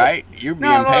drivers, right? You're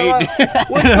being paid.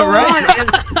 What's going on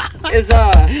is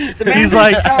the manager. He's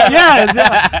like,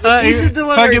 if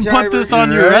I can put this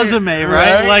on your resume,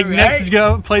 right? Like next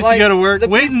place you go to work,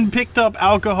 went and picked up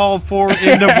alcohol for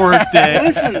end of work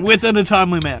day within a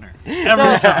timely manner.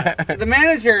 Every time. The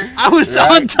manager. I was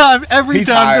on time every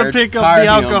time to pick up the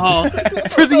alcohol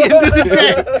for the end of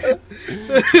the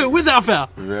day without foul.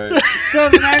 Right. So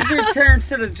the manager turns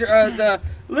to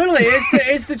literally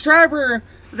it's the driver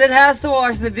that has to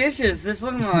wash the dishes. This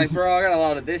looking like, bro, I got a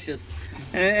lot of dishes,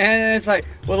 and it's like,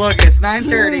 well, look, it's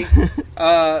 9:30.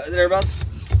 They're about to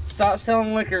stop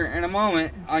selling liquor in a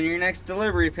moment. On your next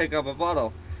delivery, pick up a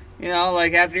bottle. You know,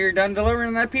 like after you're done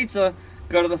delivering that pizza,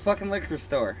 go to the fucking liquor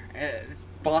store.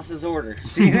 Boss's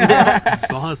orders. You know?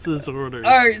 Boss's orders.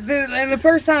 All right, and the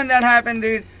first time that happened,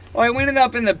 dude, like we ended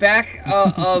up in the back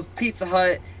of Pizza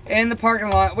Hut in the parking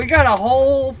lot. We got a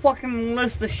whole fucking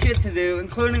list of shit to do,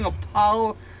 including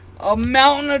a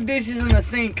mountain of dishes in the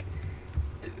sink.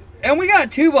 And we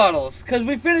got 2 bottles because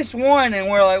we finished one, and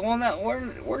we're like, well, no,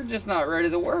 we're just not ready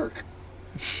to work.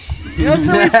 You know,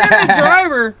 so we sent the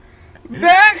driver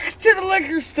back to the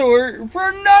liquor store for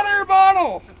another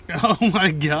bottle. Oh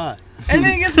my god! And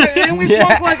then we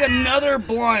smoke like another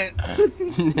blunt,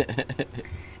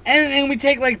 and we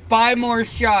take like 5 more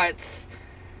shots,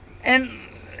 and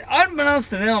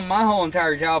unbeknownst to them, my whole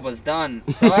entire job was done.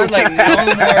 So I had like no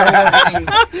more working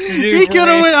to do. He could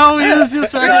have went. Oh, he was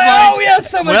just fucking like, we have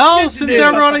so much shit to since do.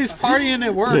 everybody's partying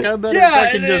at work, I better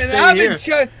fucking just stay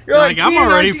here. You're like I'm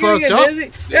already fucked up.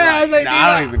 Yeah, I was like,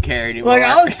 I don't even care anymore. Like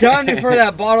I was done before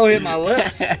that bottle hit my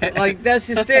lips. Like that's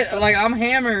just it. Like I'm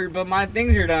hammered, but my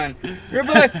things are done. You're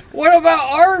like, what about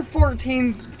our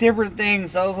 14 different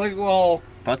things? I was like, well.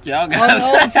 Fuck y'all guys. I'm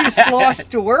all too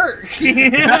sloshed to work. You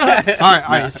know? All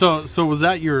right. So was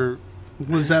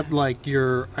that like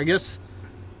your? I guess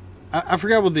I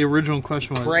forgot what the original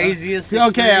question was. Craziest.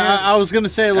 Okay, I was gonna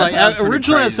say like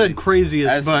originally I said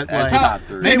craziest, but like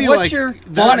maybe what's like your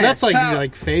that's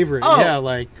like favorite. Oh. Yeah,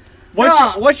 like.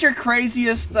 What's your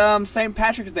craziest St.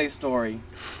 Patrick's Day story?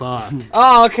 Fuck.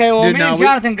 Oh, okay. Well, me and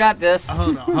Jonathan got this.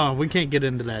 We can't get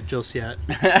into that just yet.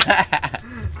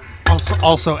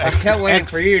 Also, I kept waiting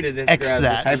for you to X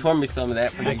that. Hey, pour me some of that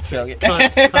for you to chug it.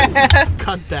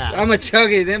 Cut that. I'm a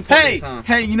chug it, then put this on.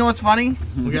 Hey, you know what's funny?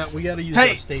 We got to use our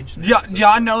stage. Do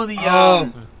y'all know the?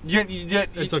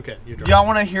 It's okay. Do y'all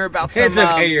want to hear about some? It's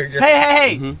okay. You're drunk.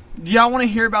 Hey. Mm-hmm. Do y'all want to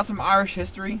hear about some Irish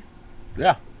history?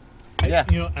 Yeah. Yeah.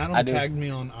 You know, Adam tagged me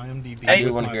on IMDb. I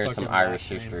do want to hear some Irish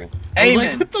history. Amen.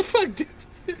 Like, what the fuck, dude?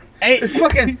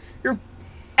 You're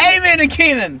Amen and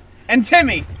Keenan. And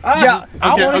Timmy. Yeah,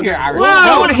 I want to hear Irish.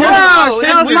 I want to hear Irish.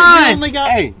 That was mine.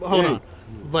 Hey, hold on.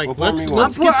 Like,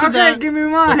 let's get to that. Give me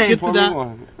mine. Let's get to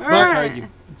that. Right.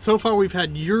 So far, we've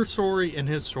had your story and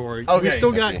his story. Okay. We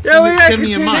still got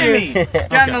Timmy and mine.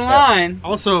 Down the line.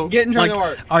 Also, getting drunk at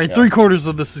work. All right, 3/4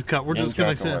 of this is cut. We're just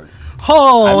gonna say,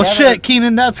 oh shit,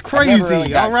 Keenan, that's crazy.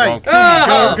 Really all right,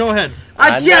 go ahead.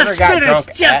 I just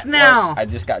finished just now. Work. I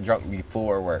just got drunk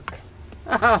before work.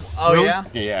 Oh yeah.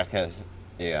 Yeah, cause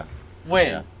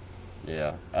when?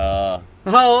 Yeah.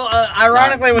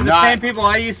 Ironically, with the same people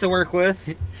I used to work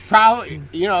with. Probably,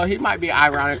 he might be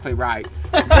ironically right.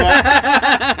 But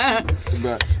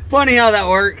funny how that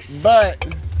works. But,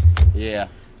 yeah,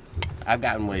 I've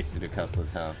gotten wasted a couple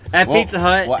of times. At Pizza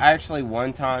Hut? Well, actually,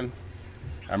 one time,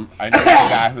 I knew a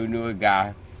guy who knew a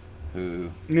guy who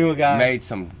made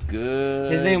some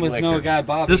good. His name was liquor. No Guy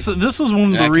Bobby. This is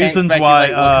one of the reasons why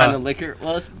what kind of liquor it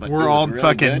was, but we're all really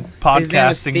fucking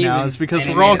podcasting now. Is because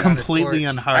we're all completely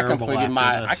unhireable.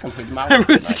 I completed my.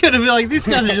 Everyone's gonna be like, these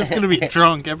guys are just gonna be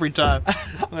drunk every time.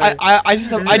 I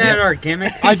just Isn't that our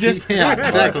gimmick?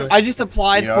 Exactly. I just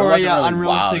applied for an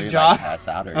unrealistic job.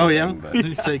 Oh yeah.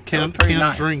 You say can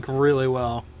drink really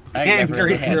well. Can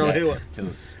drink really well.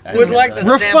 Would like to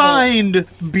refined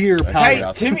beer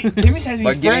palates. Hey, Timmy says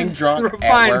he's getting drunk refined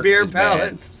at work beer is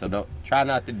bad, palates. so try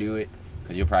not to do it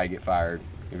because you'll probably get fired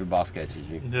if your boss catches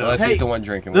you. Yeah. Unless he's the one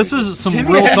drinking. This is some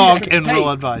real talk and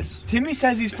real advice. Timmy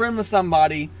says he's friends with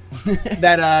somebody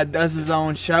that does his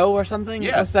own show or something.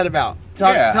 Yeah. What's that about?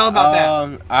 Tell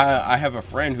about that. I have a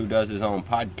friend who does his own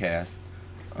podcast.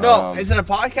 No, is it a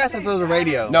podcast or is it a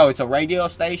radio? No, it's a radio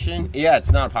station. Yeah,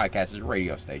 it's not a podcast. It's a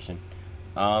radio station.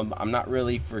 I'm not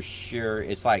really for sure.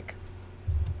 It's like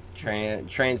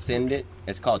Transcendent.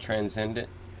 It's called Transcendent.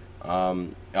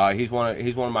 He's one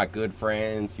of my good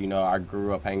friends. I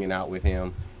grew up hanging out with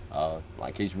him.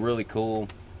 Like he's really cool.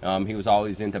 He was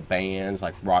always into bands,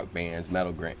 like rock bands,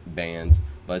 metal bands.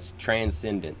 But it's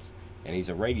Transcendence, and he's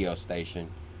a radio station,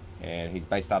 and he's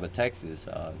based out of Texas.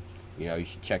 You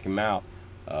should check him out.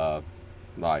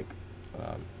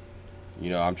 You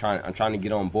know, I'm trying to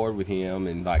get on board with him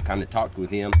and like kind of talk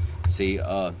with him, see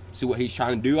what he's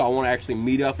trying to do. I want to actually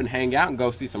meet up and hang out and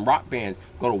go see some rock bands,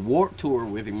 go to Warped Tour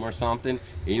with him or something.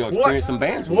 And, you know, experience some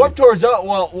bands. Warped Tour's up.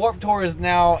 Well, Warped Tour is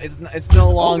now it's no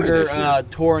longer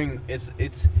touring.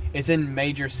 It's in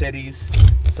major cities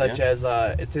such as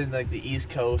it's in like the East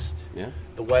Coast,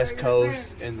 the West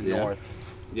Coast, and the North.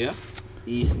 Yeah,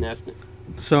 East Neston.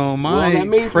 So my that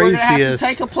means craziest, we're gonna have to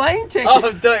take a plane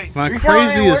ticket. My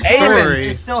craziest story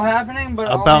is still happening, but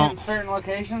about only in certain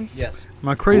locations. Yes.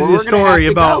 My craziest story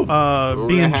about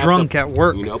being drunk at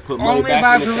work. You know, put money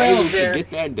back in the table to get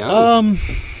that done.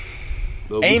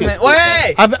 Amen.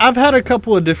 Wait! I've had a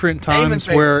couple of different times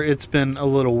where it's been a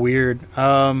little weird.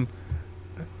 I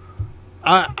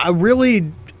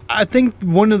think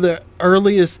one of the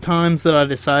earliest times that I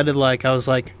decided, like, I was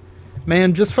like,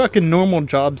 man, just fucking normal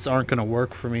jobs aren't gonna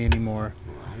work for me anymore.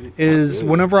 Is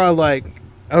whenever I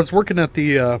was working at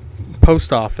the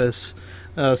post office,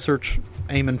 search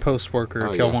Amen post worker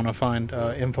if y'all want to find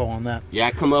info on that. Yeah,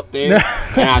 I come up there,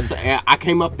 and I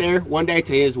came up there one day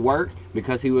to his work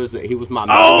because he was my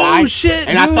guy. Oh shit!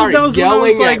 And I started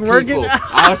yelling at people.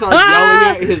 I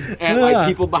started yelling at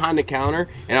people behind the counter,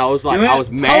 and I was like, I was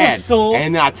mad. Postal.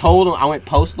 And then I told him I went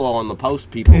postal on the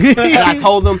post people, and I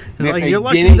told them that if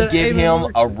they didn't give him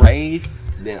a raise,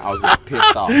 then I was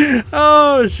pissed off.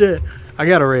 Oh shit! I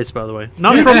got a raise, by the way.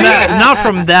 Not from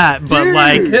that, but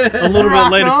like a little bit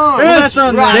later.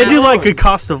 They do like a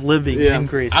cost of living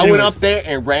increase. I went up there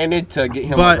and ran in to get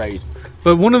him a raise.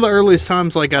 But one of the earliest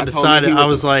times, like I decided, I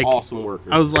was like, awesome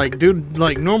worker. I was like, dude,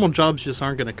 like normal jobs just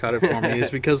aren't gonna cut it for me. Is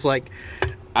because like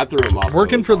I threw him off.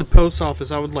 Working for the post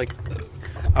office, I would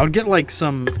get like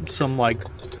some like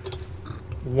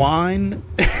wine.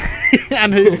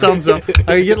 And it sounds up.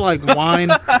 I get like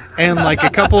wine and like a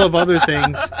couple of other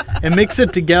things and mix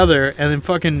it together and then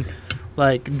fucking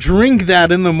like drink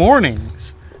that in the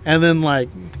mornings and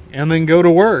then go to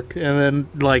work and then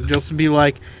like just be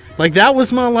like that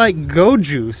was my like go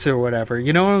juice or whatever.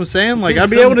 You know what I'm saying? Like I'd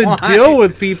be able to deal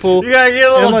with people. You gotta get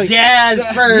a little jazz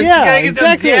first. Yeah, you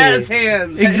gotta get exactly. them jazz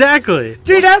hands. Exactly.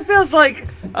 Dude, that feels like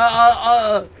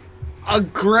a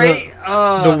great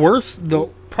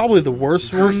Probably the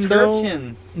worst one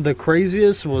though. The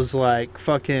craziest was like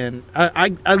fucking. I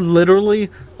literally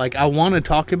like I want to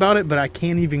talk about it, but I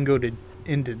can't even go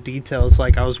into details.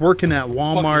 Like I was working at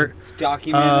Walmart,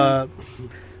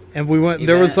 and we went.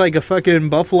 There was like a fucking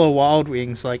Buffalo Wild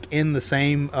Wings like in the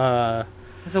same. It's a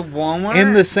Walmart.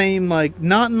 In the same like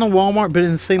not in the Walmart, but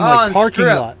in the same like parking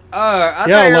lot. I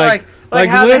thought you were like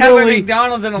how they have a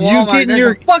McDonald's in a Walmart.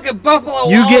 There's a fucking Buffalo Wild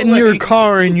Wings. You get in your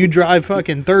car and you drive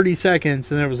fucking 30 seconds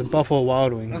and there was a Buffalo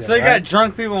Wild Wings. So you got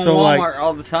drunk people in Walmart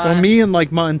all the time. So me and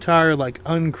like my entire like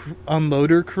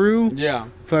unloader crew. Yeah.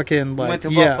 Fucking like went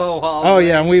to Buffalo Wild Oh Wings.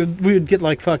 yeah, and we would get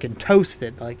like fucking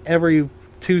toasted like every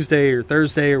Tuesday or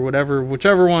Thursday or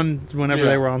whichever one, whenever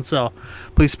they were on sale.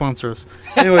 Please sponsor us.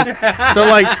 Anyways,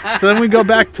 so then we go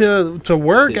back to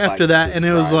work after that, and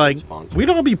it was like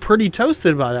we'd all be pretty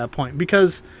toasted by that point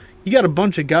because you got a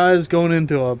bunch of guys going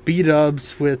into a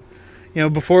B-dubs with, you know,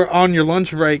 before on your lunch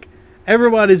break,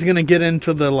 everybody's gonna get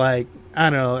into the like.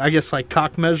 I don't know, I guess like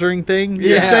cock measuring thing.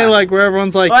 You'd say like where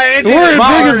everyone's like, we're as big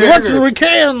as much as we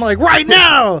can, like right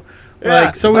now. Yeah.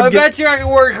 Like, so I bet you I can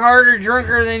work harder,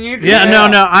 drunker than you can. Yeah, no,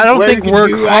 I don't think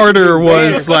work harder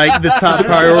was like the top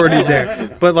priority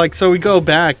there. But like, so we go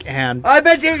back and I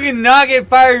bet you can not get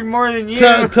fired more than you.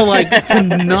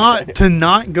 To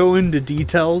not go into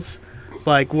details.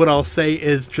 Like what I'll say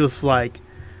is just like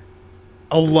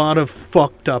a lot of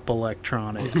fucked up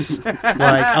electronics.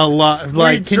 Like a lot.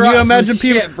 Like, can you imagine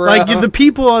people? Shit, like the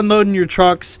people unloading your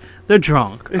trucks, they're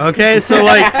drunk. Okay, so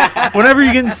like whenever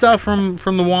you're getting stuff from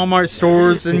the Walmart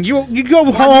stores and you go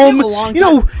home, you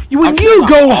know, when you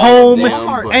go home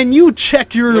and you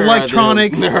check your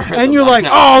electronics and you're like,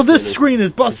 oh, this screen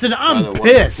is busted. I'm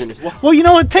pissed. Well, you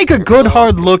know what? Take a good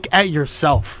hard look at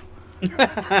yourself.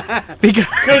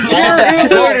 Because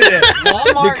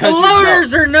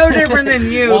loaders are no different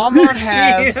than you.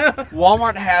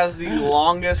 Walmart has the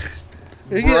longest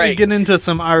break. Get into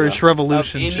some Irish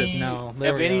Revolution shit now.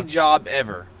 Of any job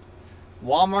ever.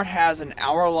 Walmart has an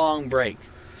hour-long break,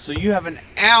 so you have an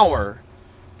hour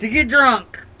to get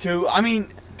drunk. To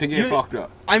get fucked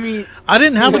up. I mean, I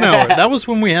didn't have an hour. That was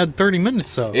when we had 30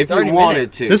 minutes though. If you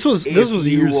wanted to. This was years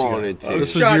ago.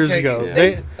 This was years ago.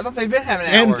 I don't think they've been having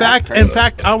an hour. In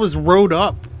fact, I was wrote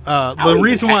up. The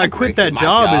reason why I quit that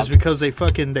job is because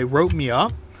they wrote me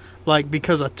up, like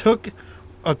because I took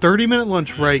a 30-minute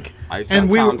lunch break,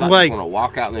 and we were like,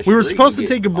 we were supposed to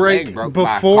take a break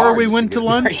before we went to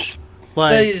lunch.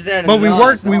 Like, but we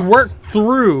worked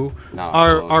through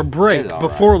our break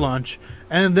before lunch,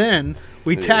 and then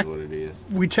we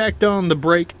tacked on the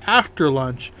break after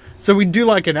lunch. So we'd do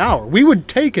like an hour. We would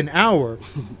take an hour.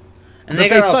 And they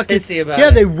got all pissy about it. Yeah,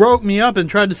 they wrote me up and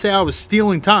tried to say I was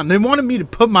stealing time. They wanted me to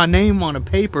put my name on a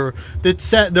paper that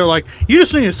said, they're like, you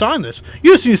just need to sign this.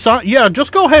 You just need to sign. Yeah,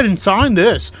 just go ahead and sign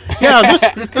this. Yeah,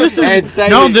 this is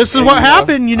this is what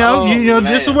happened. You know,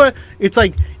 this is what it's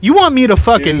like. You want me to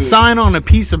fucking sign on a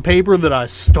piece of paper that I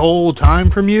stole time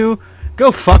from you?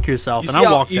 Go fuck yourself. And I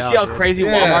walked out. You see how crazy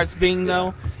Walmart's being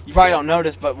though? You probably don't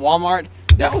notice, but Walmart.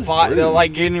 They're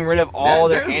like getting rid of all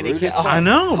their handicapped. I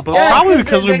know, but probably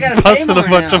because we busted a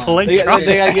bunch of electronics.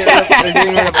 They're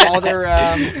getting rid of all their.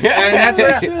 And that's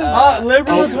what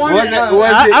liberals wanted.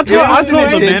 I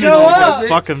told the man to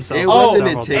fuck himself. It wasn't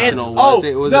intentional.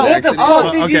 It was an accident.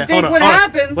 What did you think would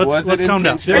happen? Let's calm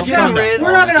down.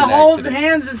 We're not gonna hold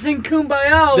hands and sing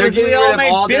Kumbaya. They're getting rid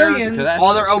of all billions.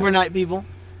 All their overnight people.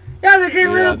 Yeah, they're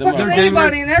getting rid of fucking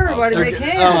anybody and everybody they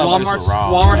can. Walmart's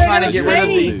trying to get rid of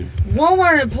the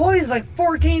Walmart employees like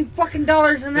 $14 fucking an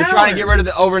hour. They're trying to get rid of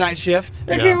the overnight shift.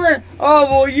 They're getting rid. Oh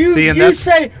well, you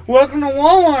say welcome to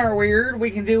Walmart. Weird.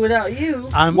 We can do without you.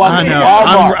 I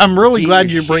know. I'm really glad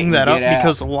you bring that up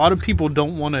because a lot of people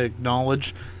don't want to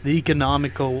acknowledge the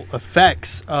economical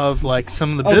effects of like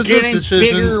some of the business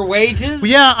decisions. Bigger wages.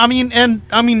 Yeah, I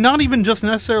mean, not even just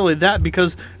necessarily that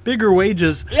because bigger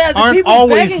wages aren't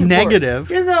always negative.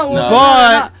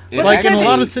 But like in a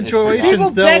lot of situations,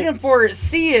 people begging for it,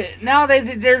 see it. Now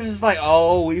they're just like,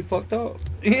 oh, we fucked up.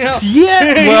 You know?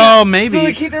 Yeah. Well, maybe. So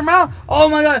they keep their mouth. Oh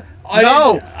my god. I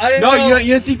didn't know.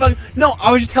 You didn't see fucking. No,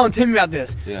 I was just telling Timmy about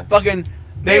this. Yeah. Fucking.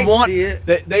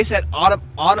 They said auto.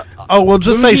 Oh, we'll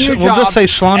just say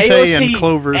Schlante and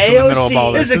Clover's in the middle of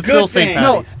all this. It's still St.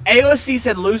 Patty's. No, AOC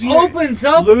said losing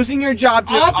your job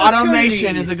to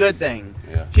automation is a good thing.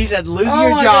 Yeah. She said losing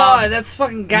your job. God, that's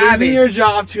fucking garbage. Losing your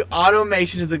job to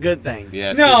automation is a good thing.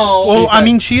 Yes. No. Well, I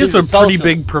mean, she is a pretty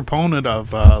big proponent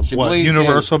of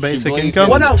universal basic income.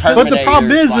 But the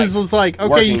problem is like,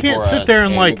 okay, you can't sit there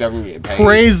and like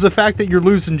praise the fact that you're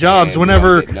losing jobs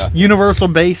whenever universal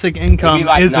basic income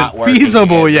isn't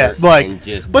feasible yet. Like,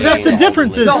 but that's the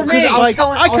difference. Is like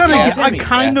I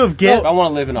kind of get. I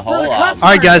want to live in a hole. All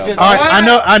right, guys. All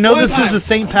right, I know this is a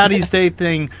St. Patty's Day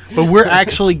thing, but we're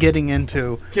actually getting into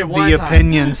the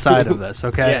opinion side of this,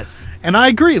 okay? Yes. And I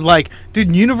agree. Like,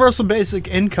 dude, universal basic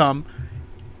income,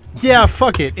 yeah,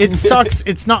 fuck it. It sucks.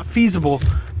 It's not feasible,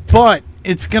 but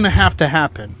it's gonna have to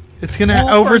happen. It's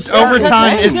gonna over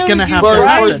time. It's gonna have to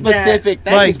happen. For specific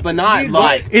things, but not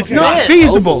like it's not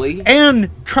feasible. And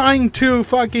trying to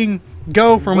fucking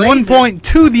go from one point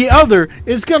to the other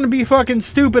is gonna be fucking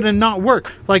stupid and not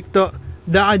work. Like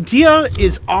the idea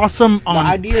is awesome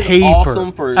on paper.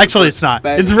 Awesome actually, it's not.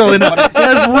 It's really not. It's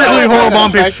really horrible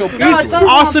on paper. It's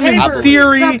awesome in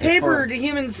theory. It's on paper to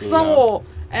human soul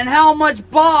and how much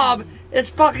Bob is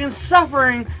fucking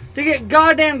suffering to get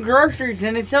goddamn groceries,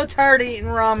 and he's so tired of eating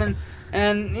ramen.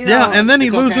 And and then he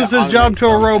loses his job to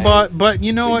a robot. But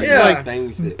you know what? Like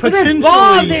potentially, but then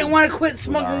Bob didn't want to quit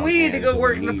smoking weed to go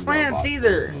work in the plants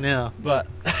either. Yeah, but.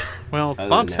 Well,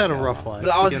 Bob's had a rough life.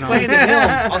 But I was explaining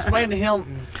to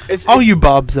him. All you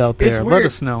Bobs out there, let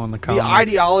us know in the comments. The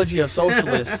ideology of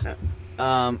socialists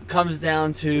comes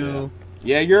down to.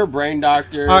 Yeah, you're a brain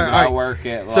doctor. I work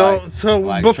at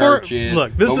like before churches.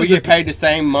 Look, this but is we get paid the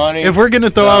same money. If we're gonna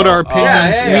throw out our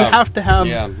opinions, we have to have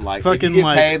fucking if you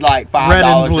get paid like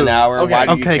 $5 an hour. Why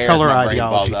do you care color if my brain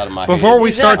ideology. falls out of my Before head?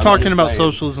 we start talking about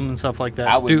socialism and stuff like that,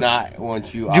 I would not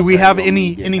want you. Do we have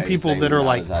any people that are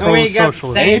like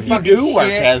pro-socialism? And if you do work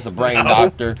as a brain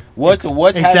doctor, what's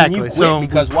having you quit?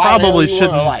 Because probably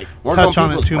shouldn't touch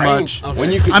on it too much.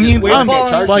 I mean, I'm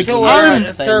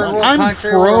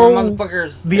pro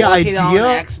the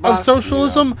idea of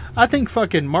socialism. I think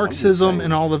fucking Marxism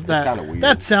and all of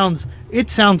that sounds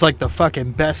like the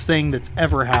fucking best thing that's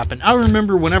ever happened. I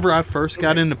remember whenever I first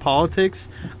got into politics,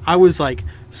 I was like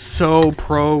so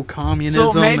pro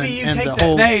communism and the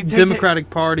whole Democratic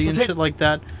Party and shit like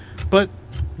that. But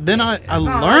then I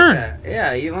learned.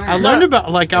 You learned. I learned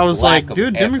about I was like,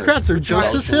 dude, Democrats are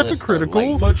just as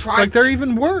hypocritical. Like they're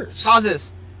even worse. How's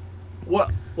this?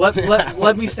 What?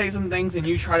 Let me say some things and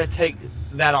you try to take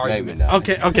that argument.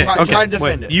 Okay. Try to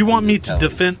defend it. You want me to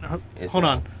defend? Hold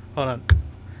on.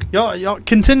 Y'all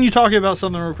continue talking about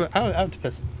something real quick. I have to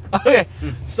piss. Okay.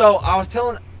 So I was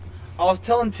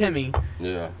telling Timmy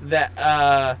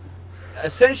that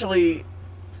essentially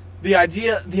the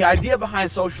idea behind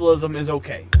socialism is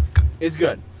okay. It's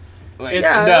good. No,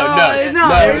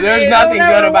 there's nothing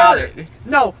good about it.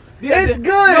 No. It's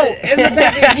good. And the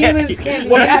fact that humans can't.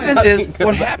 What happens is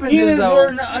humans though,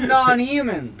 are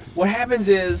non-human. What happens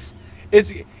is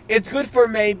it's good for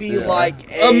maybe like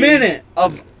a minute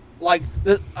of like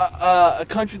a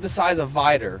country the size of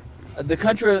Vidor, the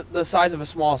country the size of a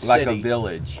small city, like a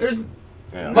village. But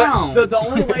the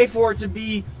only way for it to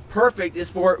be perfect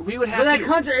is we would have that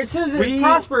country, as soon as it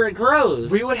prospers, it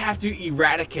grows. We would have to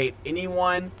eradicate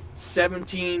anyone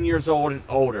 17 years old and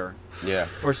older. Yeah.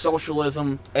 For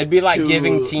socialism. It'd be like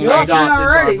giving teenagers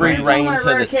free reign to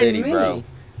the city, bro.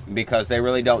 Because they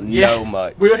really don't know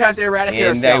much. We would have to eradicate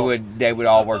ourselves. They would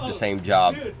all work the same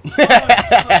job.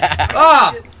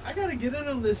 I gotta get in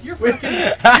on this. You're like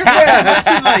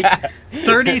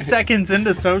 30 seconds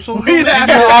into socialism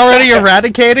and you're already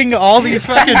eradicating all these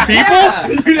fucking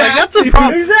people? Like, that's a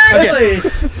problem. Exactly. Okay.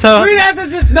 So we'd have to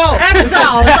just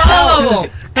exile all of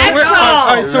them.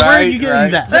 Alright, so where are you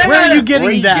getting that? Where are you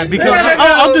getting that? Because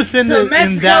I'll defend it in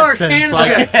that sense.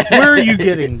 Like, where are you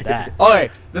getting that? Okay,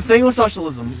 the thing with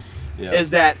socialism is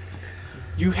that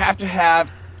you have to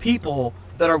have people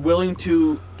that are willing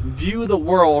to view the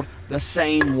world the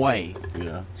same way.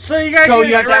 Yeah. So you have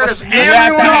to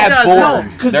have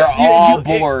boards. They're all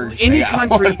boards. Any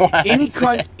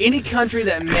country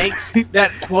that makes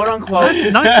that quote unquote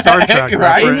nice Star Trek,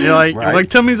 right? Like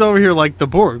Timmy's over here like the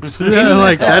Borgs.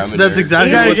 Like that's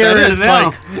exactly what that is.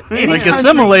 Like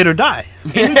assimilate or die.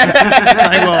 Even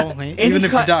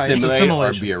if you die, it's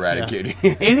assimilation. Or be eradicated.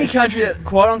 Any country that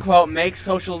quote unquote makes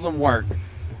socialism work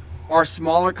are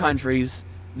smaller countries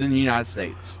than the United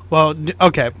States. Well,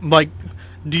 okay, like,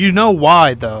 do you know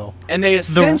why though? And they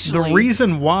essentially the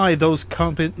reason why those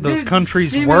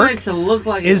countries work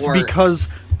is because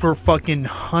for fucking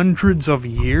hundreds of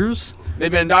years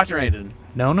they've been indoctrinated.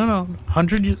 No,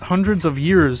 hundreds of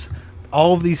years.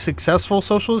 All of these successful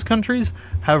socialist countries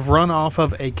have run off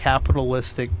of a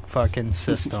capitalistic fucking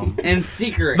system. In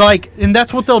secret. Like, and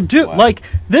that's what they'll do. Wow. Like,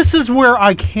 this is where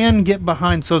I can get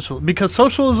behind socialism. Because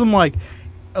socialism, like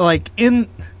in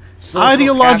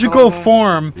ideological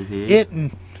form,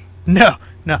 No.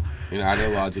 In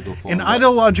ideological form. In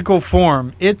ideological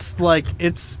form, it's like,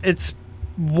 it's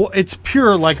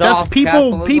pure. Like, that's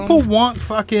people want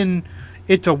fucking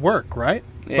it to work, right?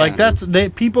 Yeah. Like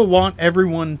people want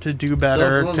everyone to do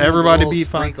better, to everybody be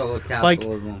fine. Like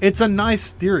it's a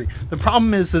nice theory. The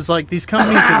problem is like these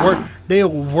companies that work, they'll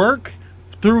work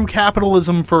through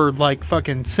capitalism for like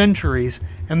fucking centuries,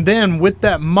 and then with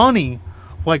that money,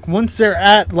 like once they're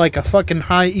at like a fucking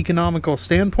high economical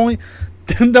standpoint,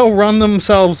 then they'll run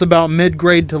themselves about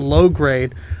mid-grade to low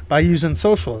grade by using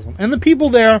socialism. And the people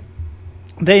there,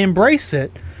 they embrace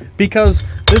it. Because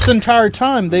this entire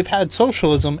time they've had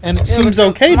socialism and it seems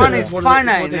okay to them. So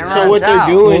what they're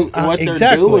doing,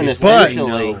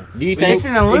 essentially, do you think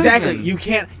exactly?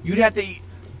 You'd have to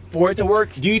for it to work.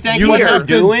 Do you think what they're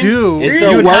doing is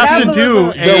they're working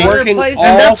all and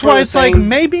that's why it's like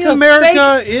maybe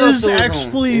America is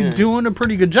actually doing a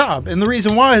pretty good job. And the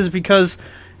reason why is because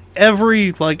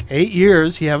every like 8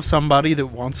 years you have somebody that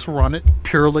wants to run it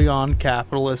purely on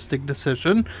capitalistic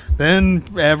decision. Then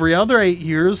every other 8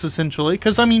 years essentially,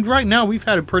 because I mean right now we've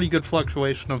had a pretty good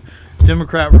fluctuation of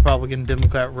Democrat Republican,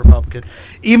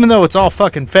 even though it's all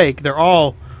fucking fake. They're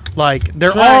all like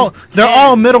they're all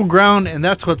middle ground, and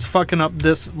that's what's fucking up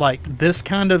this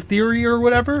kind of theory or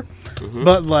whatever.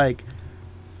 But like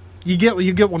you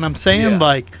get what I'm saying.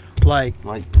 Like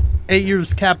 8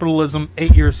 years capitalism,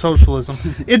 8 years socialism.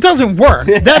 It doesn't work.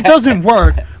 That doesn't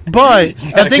work. But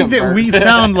I think that we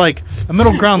found like a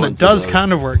middle ground that does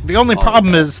kind of work. The only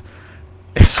problem is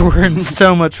we're in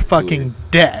so much fucking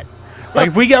debt. Like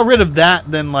if we got rid of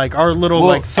that, then like our little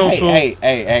like social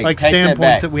like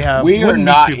standpoints that we have, we are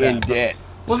not in debt.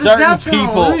 Well, certain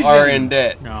people are in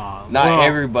debt. Not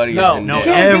everybody is in debt.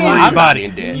 Everybody.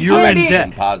 In debt. You're in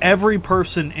debt. Every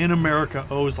person in America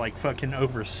owes like fucking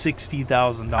over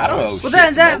 $60,000. I don't know. Well,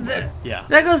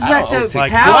 that goes back to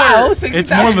power.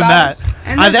 It's more than that.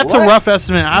 That's a rough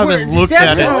estimate. I haven't looked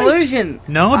at it. That's an illusion.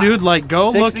 No, dude. Like go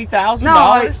look.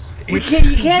 $60,000. You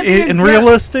can't be in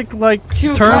realistic like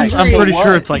terms. I'm pretty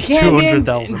sure it's like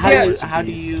 $200,000. How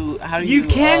do you? You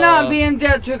cannot be in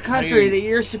debt to a country that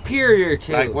you're superior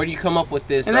to. Like, where do you come up with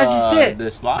this? And that's just it.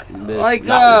 This well,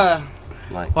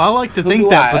 I like to think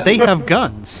that, but they have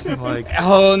guns. Like,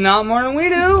 not more than we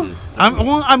do.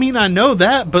 I mean, I know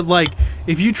that, but like,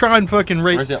 if you try and fucking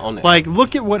rate, like,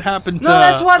 look at what happened to. No,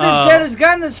 that's why this debt has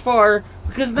gotten this far.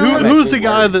 Because who's the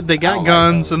guy that they got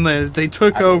guns and they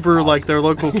took over like their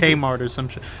local Kmart or some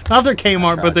shit? Not their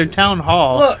Kmart, but their town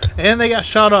hall, and they got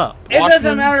shot up. It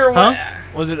doesn't matter what.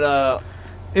 Was it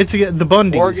It's the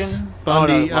Bundys. Oregon?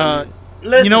 Bundy.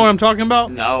 Listen. You know what I'm talking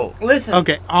about? No. Listen.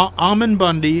 Okay, Amon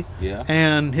Bundy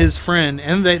and his friend,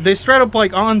 and they straight up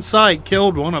like on site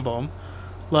killed one of them.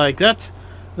 Like that's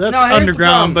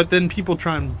underground, but then people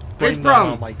try and blame that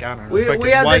on like I don't know,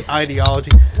 fucking white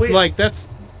ideology. Like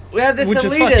we have this which elitist,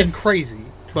 is fucking crazy,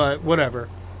 but whatever.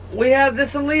 We have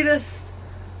this elitist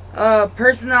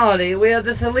personality. We have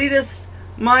this elitist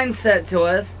mindset to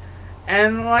us,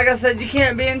 and like I said, you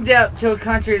can't be in debt to a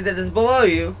country that is below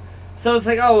you. So it's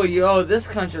like, oh, you owe this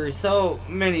country so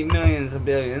many millions of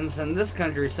billions, and this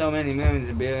country so many millions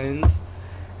of billions,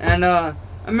 and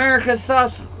America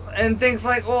stops and thinks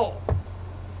like, well,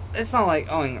 it's not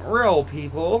like owing real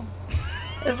people.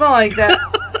 It's not like that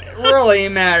really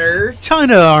matters.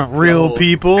 China aren't real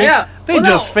people. Yeah, they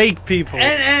just fake people.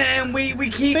 And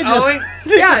we keep owing.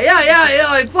 Yeah.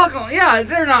 Like fuck them. Yeah,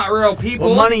 they're not real people.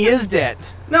 Well, money is debt.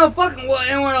 No, fucking. Well,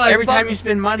 and we're like every time you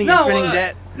spend money, you're spending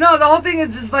debt. No, the whole thing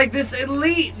is just like this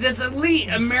elite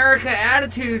America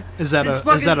attitude. Is that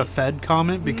a Fed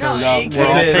comment? Because it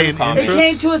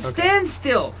came to a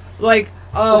standstill. Like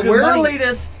we're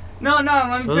elitist. No,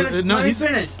 let me finish. Let me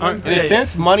finish. In a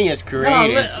sense, money is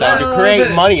created. So to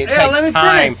create money, it takes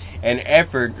time and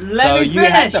effort. So you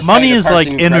have to money is like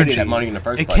energy. energy. Money in the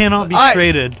first it place. cannot be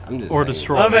created or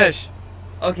destroyed.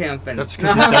 Okay, I'm finished. That's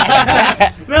because it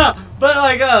doesn't. No, but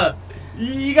like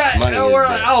you got. We're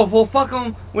like, dead. well, fuck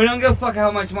them. We don't give a fuck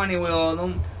how much money we owe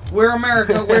them. We're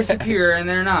America. We're superior, and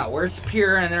they're not. We're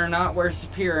superior, and they're not. We're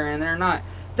superior, and they're not.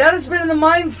 That has been in the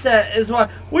mindset is why.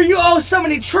 Well, you owe so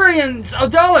many trillions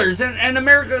of dollars, and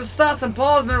America stops and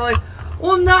pauses, and they're like,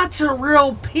 well, not to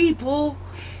real people,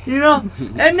 you know.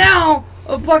 And now,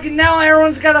 now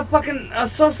everyone's got a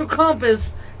social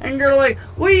compass, and you're like,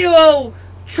 well, you owe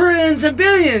trillions and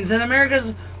billions, and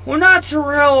America's, well, not to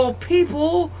real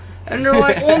people. And they're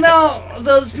like, well, now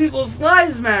those people's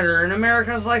lives matter. And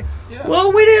America's like,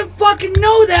 well, we didn't fucking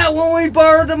know that when we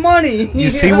borrowed the money. You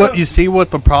see what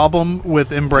the problem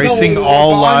with embracing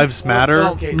all lives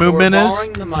matter movement is?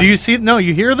 Do you see? No,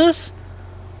 you hear this?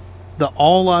 The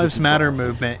all lives matter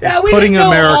movement is putting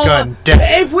America in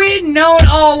debt. If we had known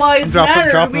all lives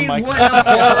matter, we wouldn't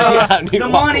have the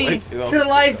money to the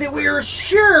lives that we were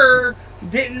sure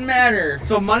didn't matter.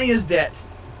 So money is debt.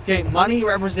 Okay, money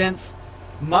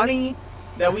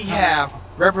that we have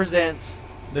represents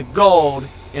the gold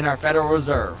in our Federal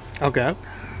Reserve. Okay.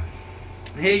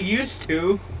 It used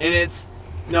to, and it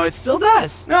still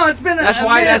does. No, it's been. That's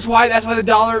why the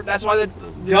dollar. That's why the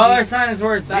dollar sign is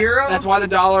worth zero. That's why the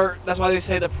dollar. That's why they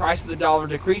say the price of the dollar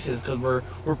decreases because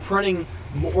we're printing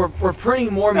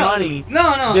more money.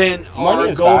 Than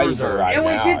our gold reserve. Right and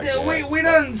now, we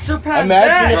done surpassed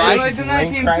that in like the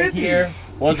 1950s. Right here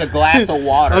was a glass of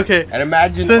water. Okay. And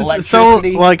imagine electricity. So,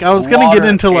 like, I was gonna get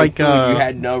into like, you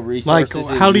had no resources.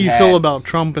 Like, how do you feel about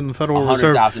Trump and the Federal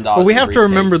Reserve? Well, we have to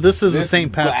remember this is a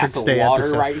St. Patrick's Day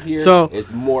episode. Right so,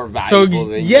 is more valuable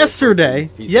than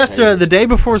yesterday, the day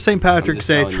before St. Patrick's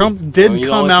Day, Trump did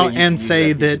come out and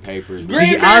say that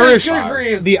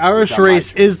the Irish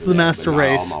race is the master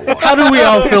race. How do we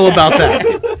all feel about that?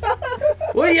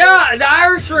 Well, yeah, the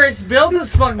Irish race built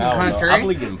this fucking country. I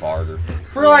believe in barter.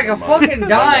 For like a fucking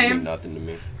dime. Nothing to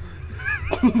me.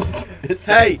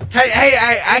 Hey,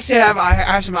 I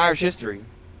have some Irish history.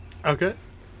 Okay.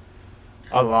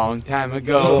 A long time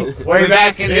ago, way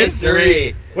back in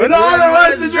history, when all there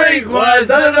was to drink was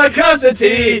another cup of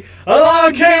tea,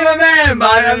 along came a man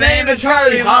by the name of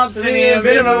Charlie Hops, and he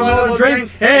invented a little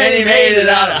drink, and he made it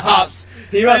out of hops.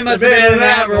 He must have been an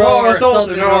admiral or a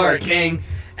sultan or a king,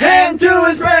 and to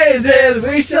his praises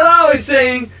we shall always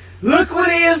sing. Look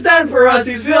what he has done for us,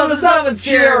 he's filled us up with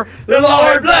cheer. The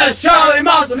Lord bless Charlie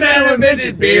Mops, the man who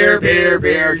invented beer,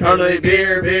 Charlie,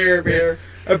 beer.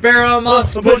 A barrel of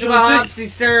mops, a bushel of hops, he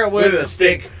stir it with a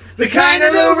stick. The kind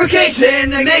of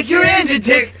lubrication that make your engine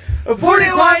tick. 40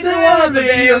 wines and one of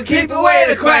you'll keep away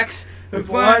the quacks.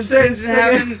 5 cents in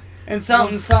heaven and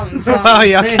something. Oh,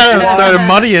 yeah, I kind of started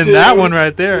muddying that one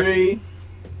right there.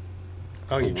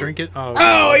 Oh, you drink it?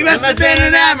 Oh, he must have been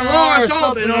an admiral or a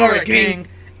sultan or a king.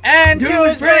 And to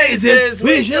his praises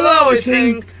we shall always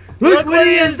sing. Look what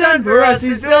he has done for us,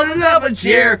 he's filled us up with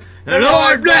cheer. The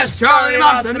Lord bless Charlie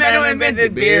Mops, the man who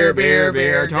invented beer,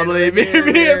 totally beer,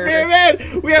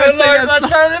 man. We haven't sang that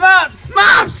Charlie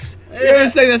Mops. We haven't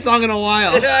sang that song in a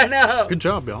while. Yeah, I know. Good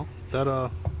job, y'all. That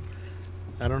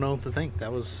I don't know what to think.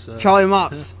 That was Charlie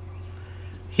Mops.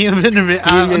 He invented it.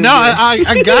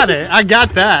 I got it. I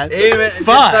got that.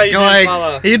 Fuck.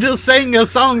 Like, he just sang a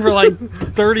song for like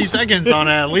 30 seconds on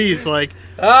it at least. Like,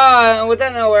 with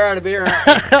that note, we're out of beer.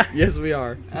 Yes, we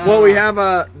are. Well, we have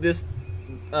this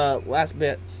last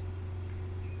bits.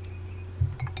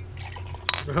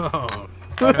 Oh.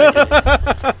 No,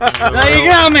 you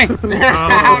got me.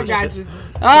 I got you.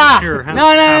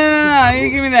 No, you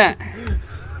give me that.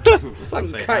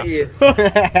 Fucking cut you.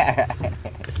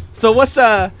 So what's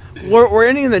we're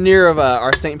ending the near of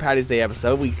our St. Patty's Day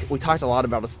episode. We talked a lot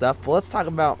about the stuff, but let's talk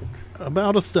about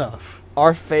the stuff.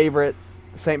 Our favorite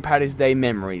St. Patty's Day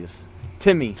memories.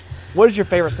 Timmy, what is your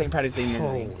favorite St. Patty's Day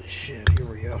memory? Holy shit! Here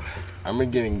we go. I'm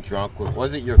getting drunk with.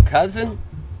 Was it your cousin?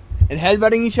 And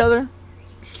headbutting each other?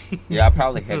 Yeah, I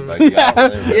probably headbutt you.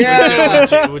 Yeah.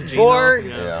 Borg.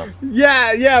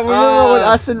 Yeah. Remember when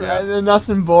us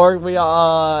and Borg, we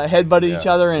headbutted each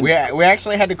other, and we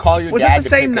actually had to call your dad to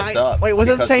pick us up. Wait, was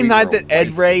it the same night that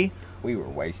Ed Ray? We were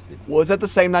wasted. Was that the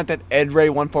same night that Ed Ray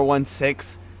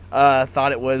 1416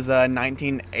 thought it was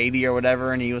 1980 or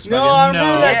whatever, and he was fucking... No, I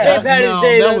remember that St. Patty's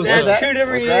Day. That's 2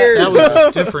 different years. That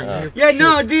was different. Yeah,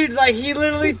 no, dude, like, he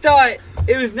literally thought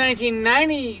it was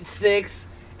 1996,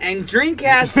 and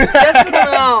Dreamcast had just come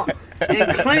out,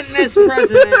 and Clinton is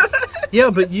president.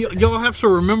 Yeah, but y'all have to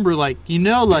remember, like,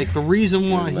 like, the reason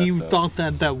why he thought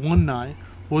that one night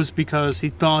was because he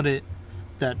thought it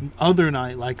that other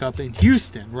night, like, up in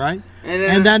Houston, right?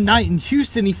 And that night in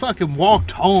Houston, he fucking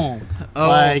walked home. Oh.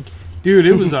 Like, dude,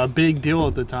 it was a big deal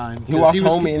at the time. He walked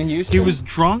home in Houston? He was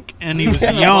drunk, and he was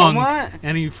young,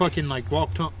 and he fucking, like,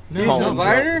 walked home. Houston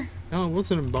Divider? No, it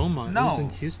wasn't in Beaumont. No. It was in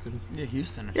Houston. Yeah,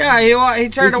 Houston. Yeah, he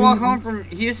tried to walk home from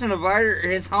Houston Divider,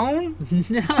 his home?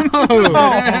 No.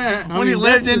 When he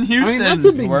lived in Houston. I mean, that's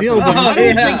a big deal, but I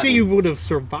didn't think that he would have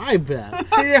survived that.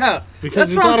 Yeah.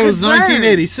 Because he thought it was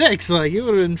 1986. Like, he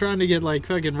would have been trying to get, like,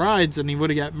 fucking rides, and he would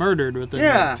have got murdered within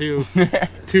like, two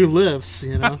lifts,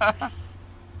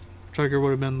 Trucker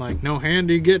would have been like, no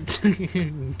handy, get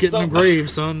in the grave,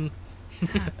 son.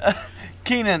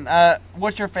 Keenan,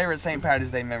 what's your favorite St.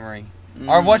 Patty's Day memory?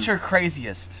 Or what's your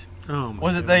craziest? Oh my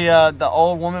Was it the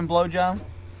old woman blowjob?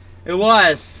 It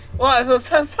was. Well, let's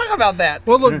talk about that.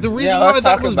 Well, look, the reason why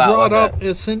that was brought up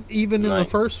isn't even in the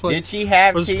first place. Did she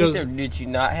have teeth or did she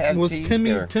not have teeth?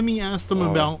 Timmy asked him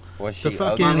about the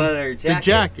fucking the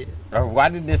jacket. Or why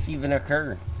did this even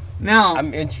occur? Now,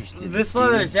 I'm interested. This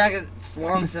leather jacket's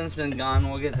long since been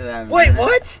gone. We'll get to that. Wait,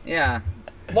 what? Yeah.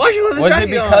 Why is your leather Was jacket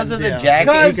it because of the jacket?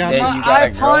 Because that you got I a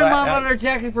girl pawned out? my leather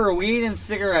jacket for weed and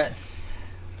cigarettes.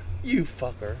 You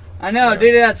fucker. I know,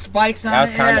 dude. It had spikes on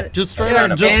it. Just cut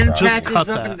cut up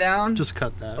that. and down. Just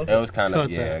cut that. It was kind of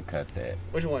cut that.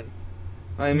 Which one?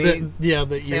 I mean,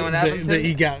 that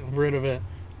you got rid of it.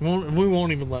 We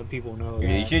won't even let people know that.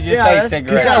 You should just say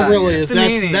cigarettes. That really is.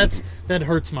 That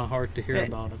hurts my heart to hear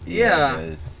about it. Yeah.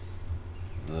 It is.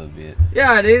 A little bit.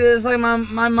 Yeah, dude. It's like my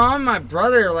mom and my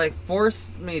brother like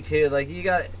forced me to. Like, you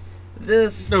got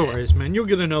this. No worries, man. You'll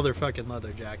get another fucking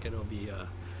leather jacket. It'll be it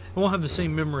won't have the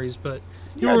same memories, but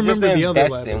you'll remember the other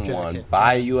leather jacket. One.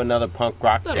 Buy you another punk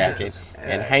rock jacket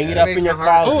and hang it up in your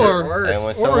closet. And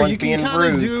when someone's being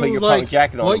rude, put your punk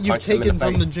jacket on and punch them in the face. What you've taken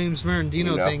from the James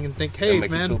Marandino thing and think, hey,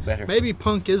 man, maybe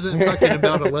punk isn't fucking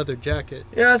about a leather jacket.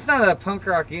 Yeah, it's not a punk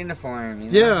rock uniform.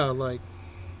 Yeah, like.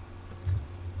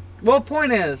 Well,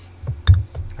 point is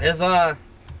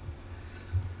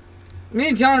me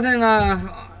and Jonathan,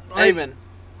 Aben.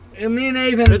 Me and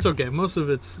Aben. It's okay. Most of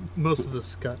this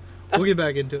is cut. We'll get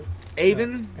back into it.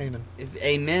 Aben? Amen.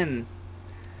 Amen.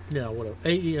 Yeah, whatever.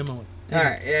 A-E-M-O-N.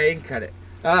 Alright, yeah, you can cut it.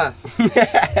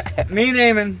 Me and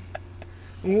Amen,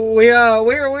 we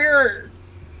were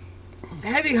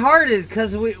heavy-hearted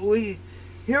because we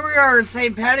here we are on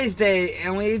St. Patty's Day,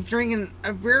 and we drinking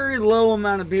a very low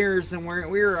amount of beers, and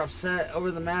we were upset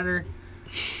over the matter.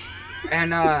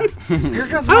 And here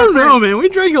comes my I don't know, man. We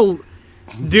drank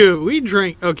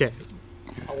okay.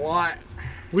 A lot.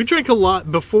 We drank a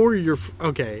lot before your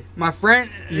okay. My friend.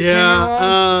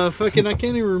 Yeah. Fucking, I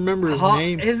can't even remember his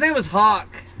name. His name was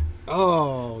Hawk.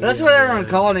 Oh. That's what everyone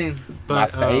called him.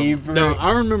 But, my favorite. No,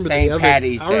 I remember St.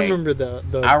 Patty's Day. I remember the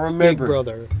Big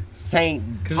Brother.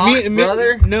 Hawk's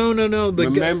brother? No.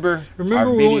 Remember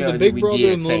our video the Big we Brother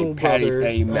did and Little St. Patty's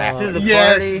Brother. Day massacre. To the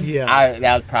party. Yeah.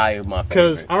 That was probably my favorite.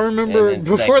 Because I remember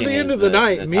before the end of the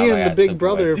night, me and the Big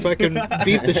Brother fucking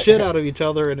beat the shit out of each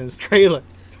other in his trailer.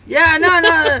 Yeah, no.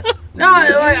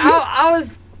 Like I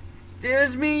was, it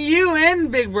was me, you,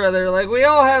 and Big Brother. Like we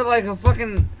all had like a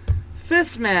fucking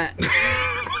fist match.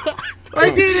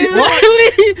 Like, dude,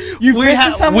 we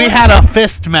had a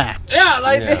fist match. Yeah,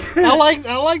 like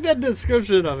I like that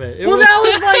description of it. That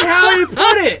was like how he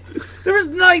put it. There was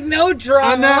like no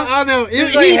drama. I know. He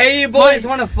was like, "Hey, you boys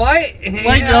want to fight?"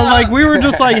 Like we were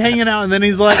just like hanging out, and then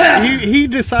he's like, he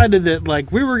decided that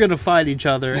like we were gonna fight each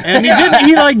other, and he didn't.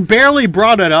 He like barely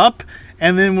brought it up.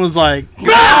 And then was like,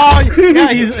 oh, yeah,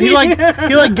 he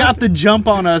got the jump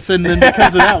on us, and then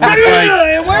because of that, was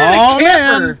like, we're in a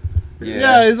camper.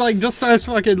 Yeah, it's like just starts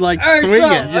fucking like Right,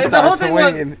 swinging. So, the whole thing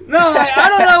was, no, like, I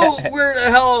don't know where the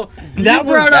hell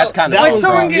that's kind of like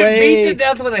someone get beat to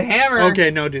death with a hammer. Okay,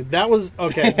 no, dude, that was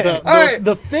okay.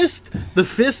 The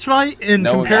fist fight in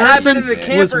comparison in the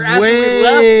camper was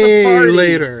way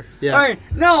later. Yeah. All right,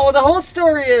 no, well, the whole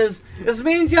story is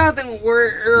me and Jonathan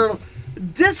were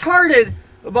disheartened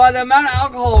by the amount of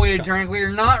alcohol we had drank. We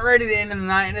were not ready to end of the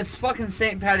night, and it's fucking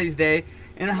St. Patty's Day.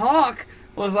 And Hawk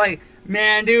was like,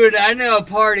 man, dude, I know a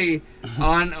party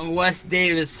on West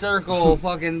Davis Circle,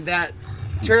 fucking that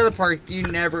trailer park you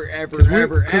never, ever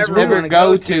want to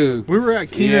go to. We were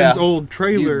at Keenan's old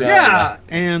trailer. Yeah.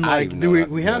 And like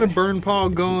we had a burn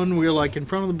pog going. We were like in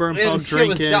front of the burn pog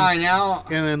drinking. Shit was dying out.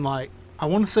 And then like, I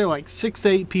want to say like 6 to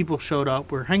 8 people showed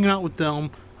up. We were hanging out with them.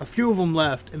 A few of them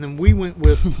left. And then we went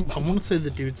with, I want to say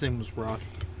the dude's name was Rocky.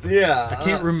 Yeah. I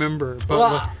can't remember. But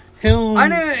well, him, I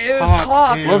knew it was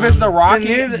Hawk. Well, if it's the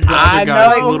Rocky, I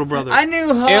know. Little brother. I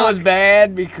knew Hawk. It was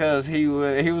bad because he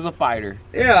was a fighter.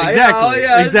 Yeah, exactly.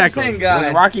 Yeah, exactly. The same guy. Was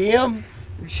it Rocky M?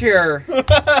 Sure.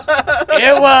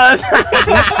 It was.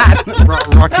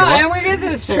 Rocky. And we get to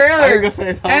this trailer,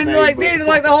 and like, dude,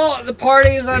 like the party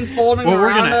is unfolding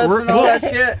around us and all that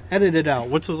shit. Edit it out.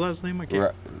 What's his last name? I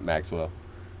can't. Maxwell.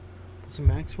 Is it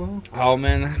Maxwell? Oh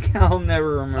man, I'll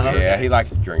never remember. Yeah, he likes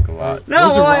to drink a lot. No,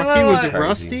 was it Rocky? Was it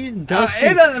Rusty? Dusty?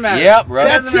 It doesn't matter. Yep,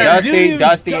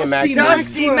 Dusty and Maxwell.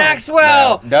 Dusty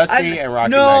Maxwell. No, Dusty and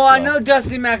Rocky No, Maxwell. I know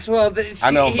Dusty Maxwell.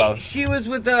 I know them both. She was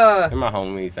with They're my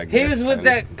homies, I guess. He was with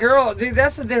that girl. Dude,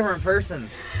 that's a different person.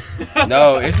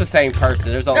 No, it's the same person.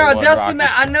 There's only one Rocky.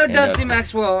 I know Dusty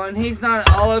Maxwell, and he's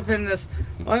not all up in this.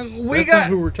 That's not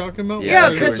who we're talking about?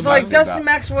 Yeah, because like Dusty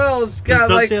Maxwell's got Does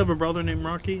like. Dusty have a brother named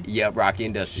Rocky? Yep, Rocky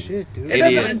and Dusty. Shit, dude.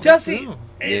 It is. Dusty.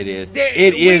 It is.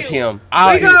 It is him.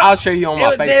 I'll show you on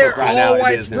my Facebook right now. All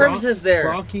white supremacists there.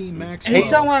 Rocky Maxwell.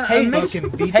 He's talking about fucking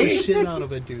beat the shit out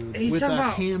of a dude with a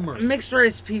hammer. Mixed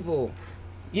race people.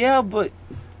 Yeah, but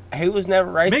he was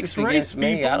never racist against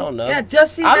me. People? I don't know. Yeah,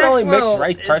 Dusty I'm the only Maxwell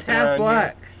mixed race is person half around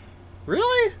black. here.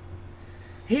 Really?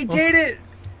 He dated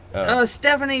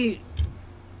Stephanie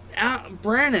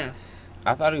Braniff.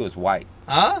 I thought he was white.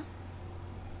 Huh?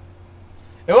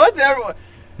 It was everyone.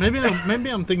 Maybe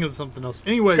I'm thinking of something else.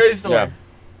 Anyways, crazy story.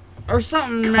 Or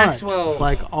something Maxwell.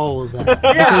 Like all of that.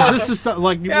 Because this is something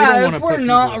like we don't want to put if we're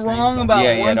not wrong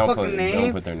about one fucking name.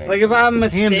 Don't put their name. Like if I'm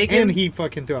mistaken. And he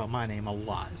fucking threw out my name a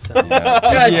lot. So.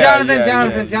 Jonathan.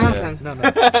 No.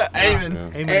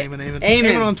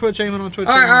 Eamon on Twitch. Eamon on Twitch.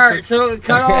 All right. So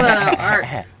cut all that out. All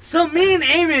right. So me and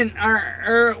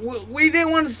Eamon we didn't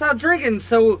want to stop drinking.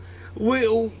 So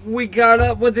we got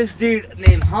up with this dude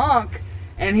named Hawk.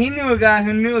 And he knew a guy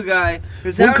who knew a guy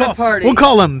who's having a party. We'll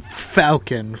call him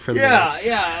Falcon for this.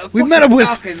 Yeah. We met him with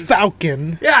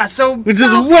Falcon. Yeah, so which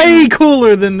is way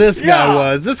cooler than this guy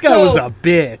was. This guy was a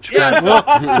bitch. Yeah,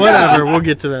 whatever. We'll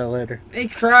get to that later. He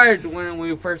cried when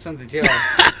we first went to jail.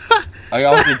 Oh,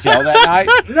 y'all went to jail that night?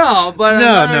 No, but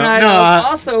I was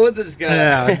also with this guy.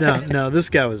 Yeah, no, this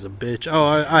guy was a bitch. Oh,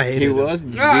 I hated him. He was?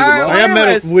 I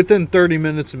met him within 30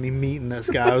 minutes of me meeting this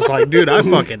guy. I was like, dude, I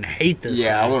fucking hate this guy.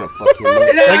 Yeah, I want to fuck him up.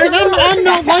 I'm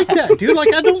not like that, dude.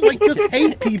 Like, I don't just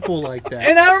hate people like that.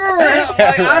 And I remember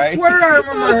him, I swear I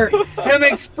remember him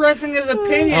expressing his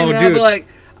opinion. Oh, and dude. I'd be like,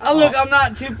 oh, look, I'm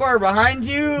not too far behind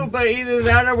you, but either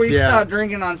that or we stop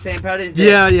drinking on St. Patty's Day.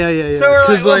 Yeah. So we're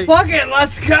like, well, fuck it,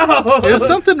 let's go. It was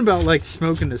something about, like,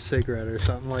 smoking a cigarette or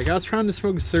something. Like, I was trying to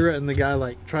smoke a cigarette, and the guy,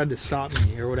 like, tried to stop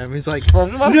me or whatever. He's like, no,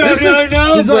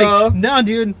 he's bro. like, no,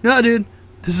 dude.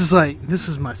 This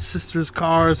is my sister's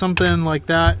car or something like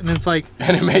that, and it's like,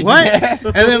 and it made what? You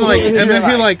and then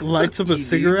he like lights up a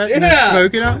cigarette and is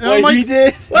smoking out. And I'm like, he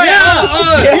did?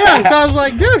 Yeah. So I was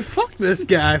like, dude, fuck this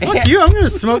guy. Fuck you. I'm gonna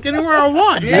smoke anywhere I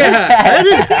want. Dude. I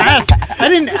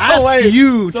didn't ask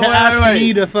you to ask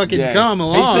me to fucking come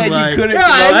along. He said like, you couldn't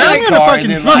I'm gonna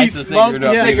fucking smoke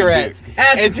the cigarette.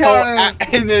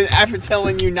 And then after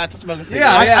telling you not to smoke a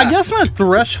cigarette. I guess my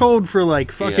threshold for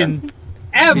like fucking.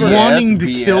 Wanting to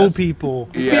kill people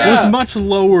was much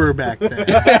lower back then.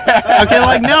 Okay,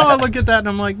 like now I look at that and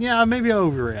I'm like, yeah, maybe I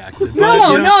overreacted.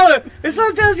 No, it's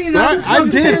sometimes you know. I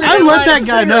let that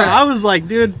guy know. I was like,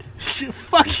 dude,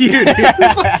 fuck you, dude.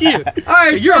 Fuck you. All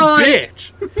right, you're a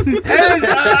bitch. And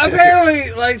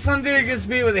apparently, like some dude gets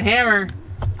beat with a hammer.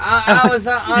 I was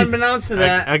unbeknownst to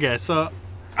that. Okay, so.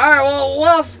 All right. Well,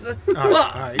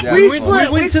 we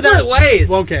split ways.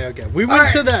 Okay. We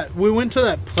went to that. We went to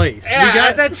that place. Yeah,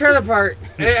 at that trailer park.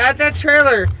 At that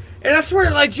trailer, and I swear,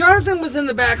 like Jonathan was in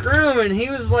the back room, and he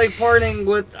was like partying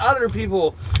with other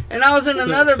people, and I was in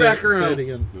another back room. Say it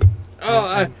again.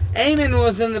 Eamon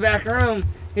was in the back room.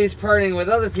 He's partying with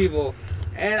other people,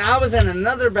 and I was in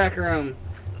another back room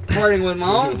partying with my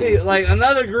own people, like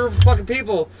another group of fucking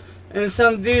people, and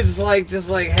some dude's like, just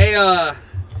like, hey,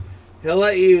 he'll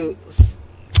let you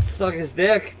suck his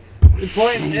dick. He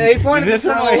pointed to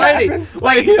some old lady.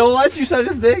 Like, he'll let you suck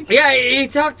his dick? Yeah, he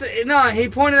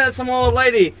pointed at some old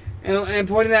lady and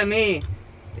pointed at me.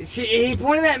 He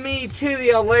pointed at me to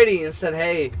the old lady and said,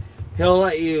 hey, he'll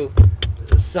let you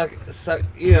suck,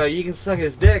 you can suck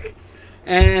his dick.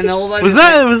 And the old lady was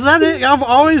that it? I've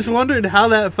always wondered how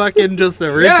that fucking just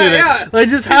originated. Yeah. Like,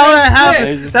 just how that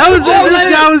happened. That was it.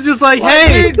 This guy was just like,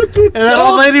 hey. And the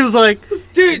old lady was like,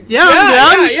 dude,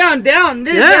 I'm down.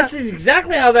 Dude, that's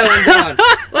exactly how that went down.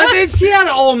 Like, dude, she had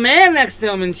an old man next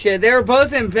to him and shit. They were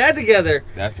both in bed together.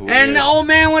 That's weird. And the old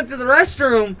man went to the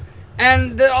restroom,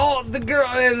 and the girl,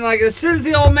 and like as soon as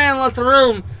the old man left the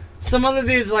room, some other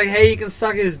dude's like, hey, you can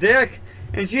suck his dick.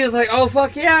 And she was like, oh,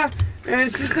 fuck yeah.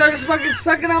 And she started fucking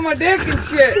sucking on my dick and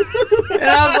shit. And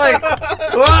I was like,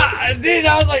 well, dude,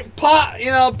 I was like, popping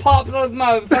up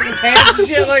my fucking pants and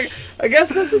shit. Like, I guess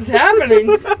this is happening,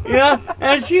 you know?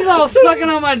 And she's all sucking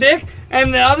on my dick.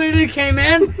 And the other dude came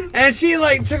in, and she,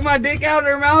 like, took my dick out of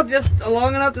her mouth just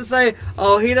long enough to say,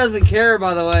 oh, he doesn't care,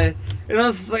 by the way. And I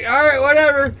was just like, all right,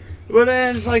 whatever. But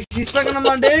then it's like, she's sucking on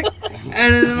my dick.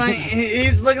 And then, like,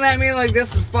 he's looking at me like,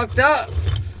 this is fucked up.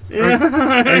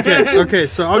 Okay,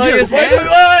 so I'll get.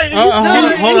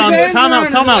 Hold on,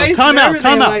 time out.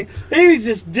 Like, he was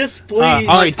just displeased.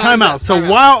 All right, time out. So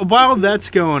while that's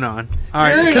going on, all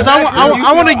right, because I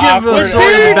want to give a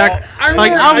story back.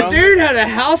 Like, dude had a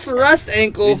house arrest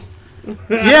ankle.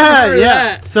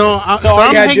 Yeah. So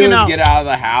I'm hanging out. Get out of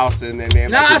the house and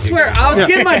then. I swear, I was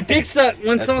getting my dick sucked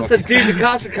when someone said, "Dude, the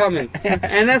cops are coming,"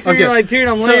 and that's when you're like, "Dude,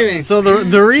 I'm leaving." So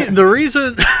the reason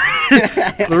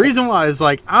the reason why is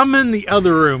like I'm in the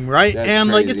other room, right? That's and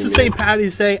like crazy, it's a St.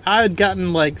 Patty's Day. I had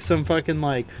gotten like some fucking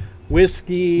like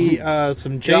whiskey,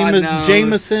 some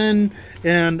Jameson,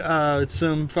 and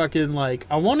some fucking like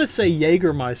I want to say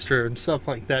Jägermeister and stuff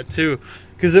like that too.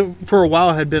 Because for a while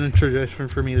it had been a tradition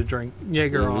for me to drink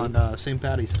Jaeger on St.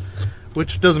 Patty's,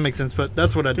 which doesn't make sense, but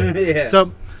that's what I did. Yeah.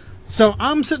 So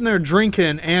I'm sitting there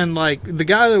drinking, and like the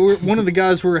guy that one of the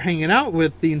guys we were hanging out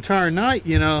with the entire night,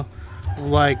 you know,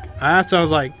 like I was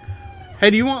like,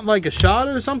 hey, do you want like a shot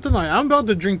or something? Like I'm about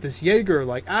to drink this Jaeger.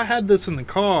 Like I had this in the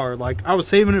car. Like I was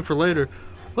saving it for later.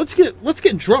 Let's get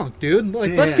drunk, dude.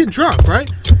 Like let's get drunk, right?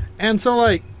 And so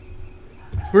like,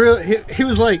 he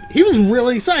was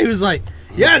really excited. He was like,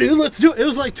 yeah, dude, let's do it. It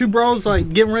was like two bros like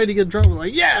getting ready to get drunk. We're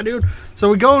like, yeah, dude. So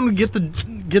we go and get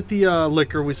the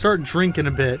liquor. We start drinking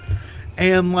a bit,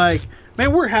 and like,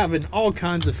 man, we're having all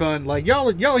kinds of fun. Like y'all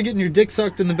are getting your dick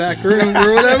sucked in the back room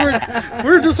or whatever.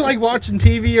 We're just like watching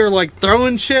TV or like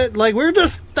throwing shit. Like we're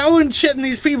just throwing shit in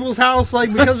these people's house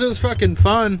like because it was fucking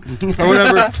fun or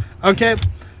whatever. Okay,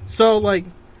 so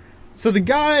the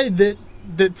guy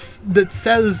that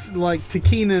says like to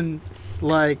Keenan.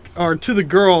 Like, or to the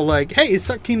girl, like, hey,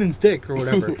 suck Keenan's dick or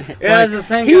whatever. Yeah, it's the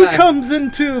same guy. He comes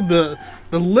into the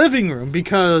living room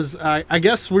because I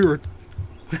guess we were,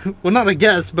 well, not I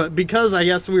guess, but because I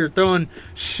guess we were throwing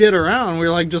shit around. We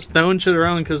were like just throwing shit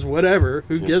around because whatever,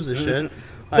 who gives a shit?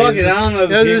 Fuck it, I don't know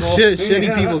the people. This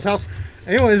shitty people's house.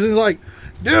 Anyways, he's like,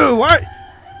 dude, what?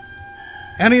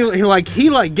 And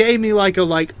he gave me like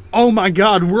a oh my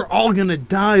god, we're all gonna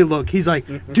die look. He's like,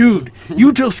 dude,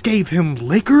 you just gave him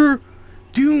liquor?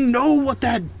 Do you know what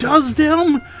that does to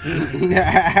him?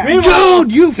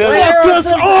 Dude, you fucked us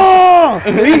all!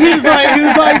 He was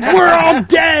like, we're all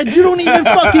dead. You don't even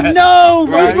fucking know.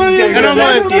 And I'm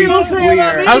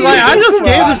like, I just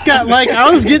gave this guy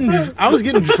I was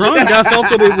getting drunk. I felt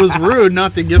that it was rude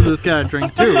not to give this guy a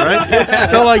drink too, right?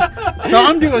 So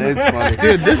I'm doing,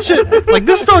 dude, this shit, like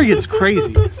this story gets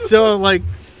crazy.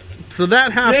 So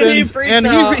that happens,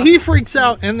 he freaks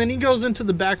out, and then he goes into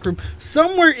the back room,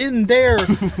 somewhere in there,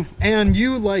 and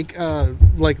you like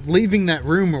leaving that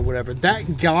room or whatever.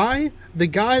 That guy, the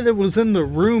guy that was in the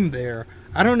room there,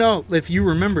 I don't know if you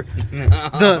remember,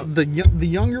 the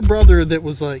younger brother that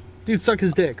was like, dude, suck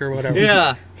his dick or whatever.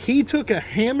 Yeah. He took a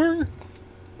hammer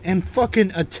and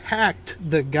fucking attacked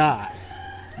the guy.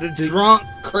 The drunk,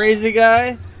 crazy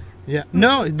guy? Yeah,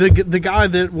 no, the guy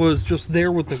that was just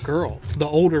there with the girl, the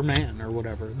older man or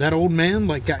whatever. That old man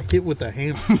like got hit with a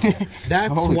hammer.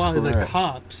 That's why the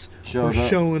cops were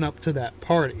showing up to that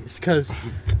party. It's because all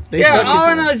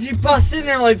I know is you bust in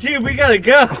there like, dude, we gotta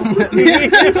go.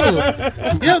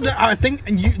 I think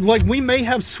we may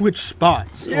have switched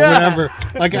spots or whatever.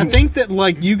 Like I think that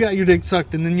like you got your dick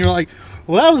sucked and then you're like,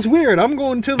 well, that was weird. I'm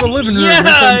going to the living room or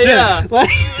some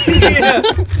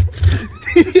shit.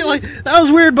 Like, that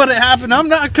was weird, but it happened. I'm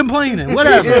not complaining.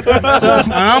 Whatever. So,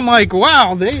 and I'm like,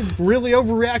 wow, they really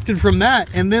overreacted from that.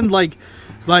 And then, like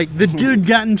the dude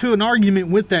got into an argument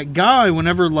with that guy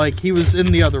whenever, like, he was in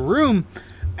the other room.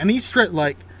 And he straight,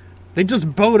 like, they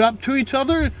just bowed up to each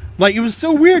other. Like, it was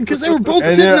so weird because they were both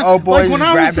sitting there. Like, when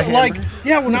I was, like,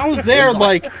 when I was there,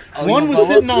 like, one was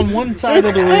sitting on one side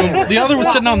of the room, the other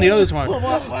was sitting on the other side.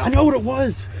 I know what it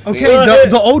was. Okay,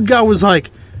 the old guy was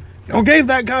like, I gave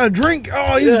that guy a drink.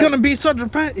 Oh, he's gonna be such a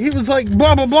pet. He was like,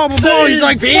 blah blah blah blah blah. He's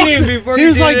like, fuck. He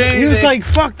was like,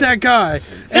 fuck that guy.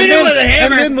 And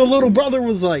then the little brother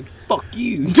was like, fuck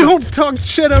you. Don't talk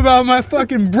shit about my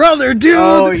fucking brother, dude.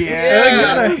 Oh yeah. I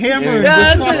got a hammer.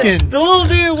 Yeah, the little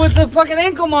dude with the fucking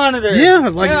ankle monitor. Yeah,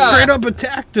 like straight up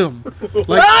attacked him.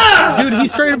 Like, dude, he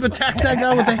straight up attacked that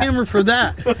guy with a hammer for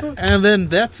that. And then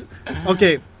that's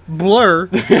okay. Blur.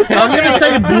 I'm gonna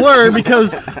say blur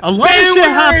because a lot of shit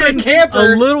happened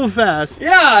a little fast.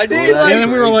 Yeah, dude. And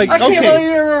then we were like, I can't believe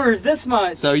you remember this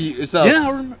much. I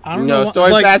don't know.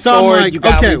 Story like, fast forward. You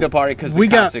gotta leave the party because we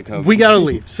gotta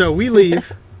leave. So we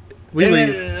leave.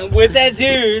 Leave with that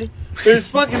dude who's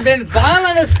fucking been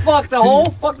violent as fuck the whole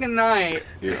fucking night.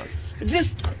 Yeah.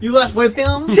 Just you left with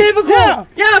him. Typical.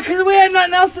 Yeah, because we had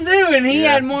nothing else to do, and he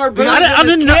had more. I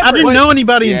didn't know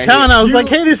anybody in town. I was like,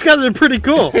 hey, these guys are pretty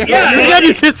cool. Yeah, this guy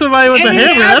just hit somebody with a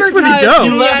hammer. That's pretty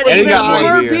dope. He got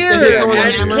more beer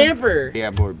at his camper. He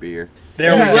had more beer.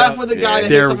 There we left with the guy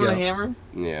that hit someone with a hammer.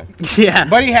 Yeah. Yeah.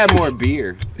 But he had more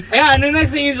beer. Yeah, and the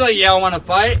next thing he's like, "Yeah, I want to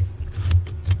fight."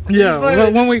 Yeah.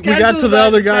 Well, when we got to the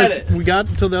other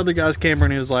guys, camper,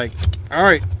 and he was like, "All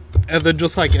right." And then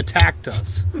just like attacked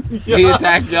us. He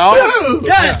attacked y'all?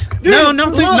 Yeah. Dude, no,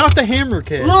 not the hammer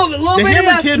kid. The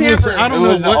hammer kid was, I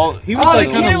don't know what. He was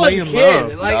like kind of laying low.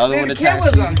 Like, the kid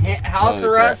was on house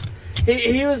arrest.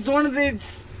 He was one of the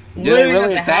living really at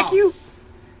the attack house. you?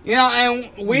 You know,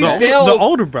 and we the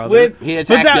older brother. He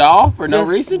attacked y'all for no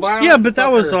reason? Yeah, but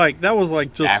that was like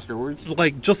just afterwards,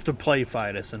 like just a play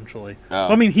fight essentially. Oh.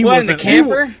 I mean, he wasn't. He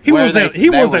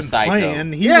wasn't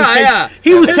playing.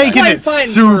 He was taking it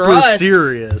super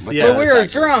serious. Yeah, but we were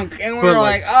drunk and we were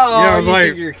like, oh, yeah, I was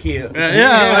like, you're cute.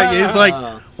 Yeah, like he's like,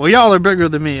 well, y'all are bigger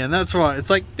than me, and that's why it's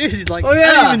like, dude, like I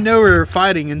didn't even know we were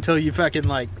fighting until you fucking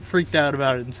like freaked out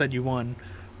about it and said you won.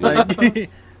 Like.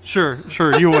 Sure,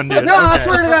 you wouldn't do it. No, I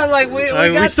swear to God, like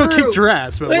we still kicked your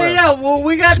ass, but yeah, well,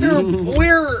 we got through. We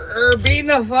were beating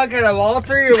the fuck out of all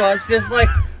three of us, just like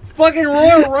fucking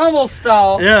Royal Rumble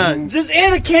style. Yeah, just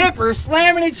in a camper,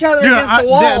 slamming each other against the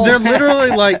wall. They're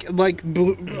literally like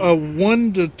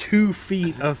 1 to 2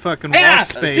 feet of fucking walk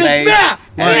space. Just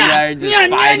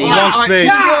fighting. Walk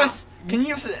space. Can you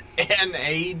give us an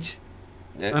age?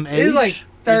 An age? He's like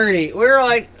 30. We were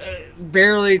like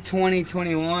barely 20,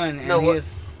 21. And no, he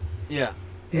was. Yeah.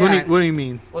 What do you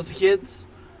mean? What's the kids?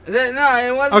 No,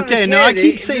 it wasn't. Okay, a kid. no, I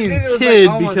keep saying kid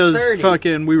like because 30.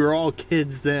 fucking we were all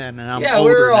kids then, and I'm older now. Yeah,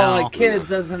 we were all like kids.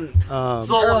 Doesn't.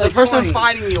 So the person 20s.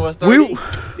 Fighting you was 30.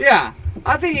 Yeah,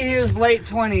 I think he was late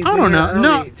 20s. I don't know.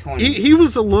 No, 20s. he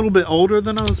was a little bit older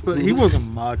than us, but he wasn't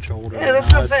much older. Yeah,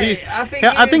 that's what I say.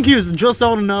 I think he was just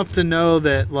old enough to know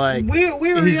that like we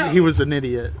were he was an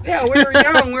idiot. Yeah, we were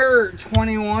young. We were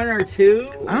 21 or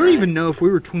 2. I don't even know if we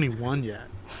were 21 yet.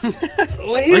 Well,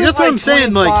 he was that's what I'm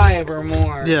saying. Like or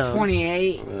more. Yeah.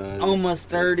 28, almost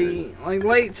 30. Like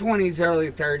late 20s,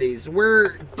 early 30s.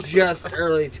 We're just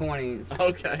early 20s.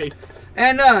 Okay.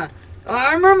 And I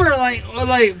remember like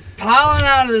piling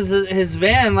out of his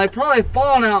van, like probably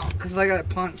falling out because I got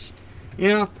punched, you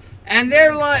know. And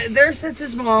there sits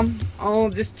his mom,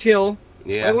 just chill.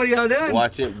 Yeah. Like, what are y'all doing?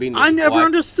 Watch it. I never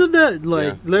understood that.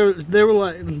 Like they were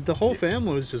like the whole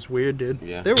family was just weird, dude.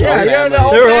 Yeah. They were the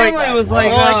whole family was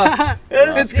like,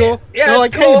 it's cool. Yeah, they're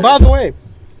like, cool. Hey, by the way,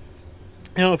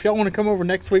 you know, if y'all want to come over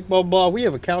next week, blah blah, we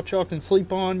have a couch y'all can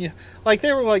sleep on. You like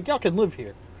they were like, y'all can live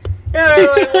here. Yeah,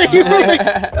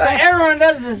 everyone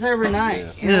does this every night.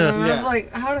 You know? I was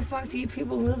like, how the fuck do you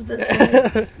people live this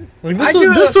way? Like,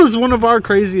 this was one of our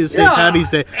craziest St.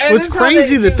 Patty's Day. What's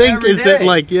crazy to think is that,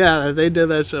 like, they did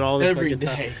that shit all the every fucking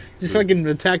day. time. Just fucking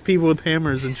attack people with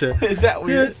hammers and shit. Is that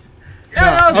weird?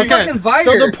 Yeah, no, it's fucking Viger.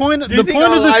 So the point of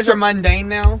this are mundane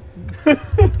now.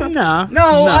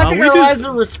 No, I think our lives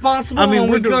are responsible when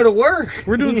we go to work.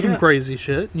 We're doing some crazy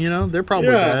shit, you know. They're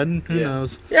probably dead. Who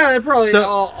knows? Yeah, they're probably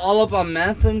all up on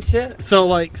meth and shit. So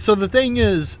the thing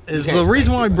is the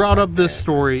reason why I brought up this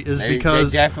story is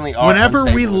because whenever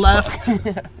we left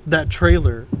that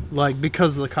trailer, like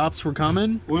because the cops were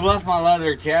coming, we left my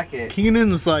leather jacket.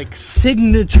 Keenan's like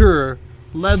signature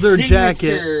leather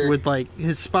jacket with like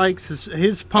his spikes,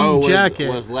 his punk jacket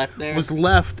was left there. Was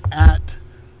left at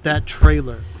that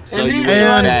trailer. So you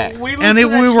went back.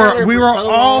 We were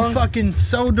all fucking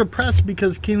so depressed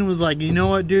because Keenan was like, you know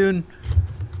what, dude,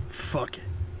 fuck it.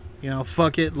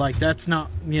 Fuck it. Like, that's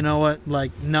not, you know what?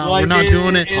 Like, no, we're not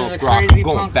doing it. It's a crazy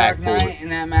punk rock night,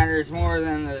 and that matters more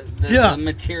than the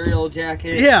material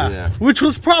jacket. Yeah, which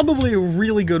was probably a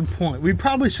really good point. We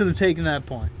probably should have taken that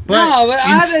point. But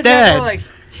I had that for like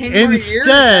 10 years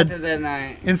after that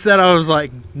night. Instead, I was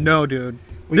like, no, dude.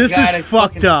 This is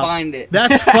fucked up. Find it.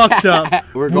 That's fucked up.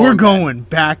 We're going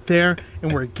back there,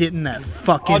 and we're getting that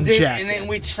fucking jacket. And then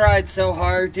we tried so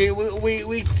hard, dude.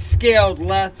 We scaled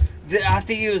left. I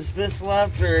think it was this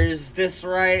left, or is this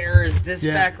right, or is this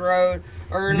back road,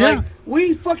 or like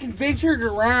we fucking ventured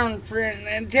around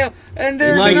and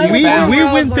there's like we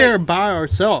went there by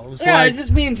ourselves. Yeah, it's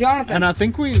just me and Jonathan. And I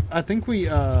think we you and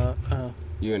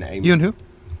Eamon. You and who?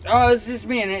 Oh, it's just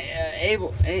me and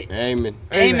Abel. Eamon.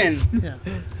 Yeah,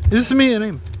 it's just me and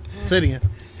Eamon. Say it again.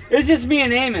 It's just me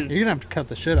and Eamon. You're gonna have to cut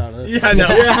the shit out of this. Yeah, I know.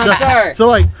 I'm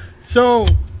sorry. So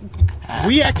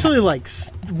we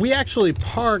actually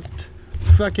parked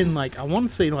fucking like, I want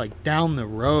to say like down the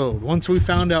road. Once we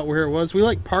found out where it was, we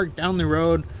like parked down the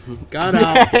road, got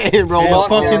out, and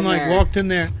walked in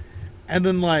there, and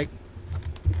then like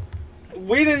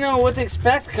we didn't know what to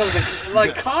expect because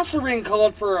like cops were being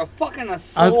called for a fucking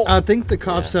assault. I think the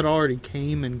cops had already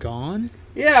came and gone.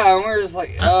 Yeah, and we're just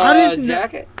like, I didn't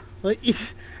jacket. Like,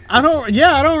 I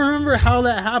don't remember how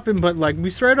that happened, but like we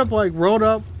straight up like rolled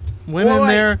up, went in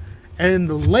there,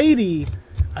 and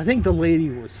I think the lady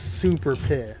was super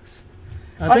pissed.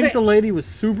 I think the lady was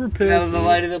super pissed. That was the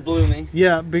lady that blew me.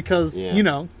 Yeah, because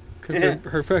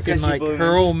her fucking like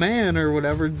her old man or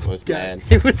whatever was mad.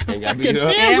 Hit with the fucking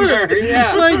hammer.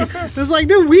 Yeah, like it's like,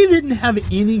 dude, we didn't have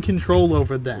any control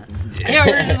over that. Yeah,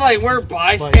 we're just like, we're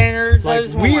bystanders.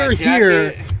 Like we are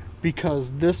here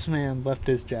because this man left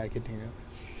his jacket here.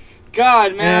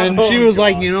 God, man. And she was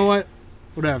like, you know what?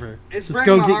 Whatever. Just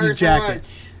go get your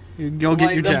jacket. Go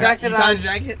get your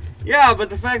jacket. Yeah, but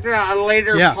the fact that I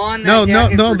later pawned that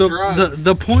jacket for drugs.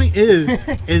 The point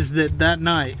is that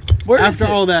night, after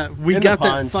all that, we got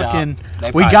that fucking,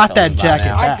 we got that jacket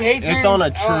back. It's on a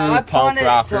true punk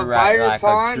rocker, right?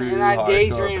 And I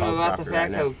daydream about the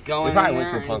fact of going in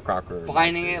there and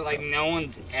finding it like no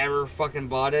one's ever fucking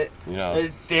bought it. You know,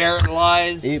 there it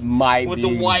lies. It might with be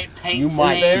the white paint. You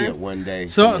might see it one day.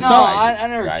 I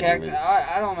never checked.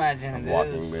 I don't imagine it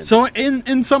is. So in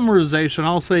summarization,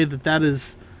 I'll say that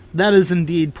is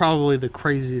indeed probably the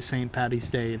craziest St. Patty's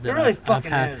Day that I've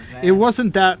had. It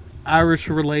wasn't that Irish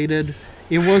related.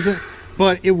 It wasn't,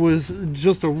 but it was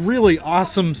just a really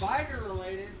awesome.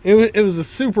 It was a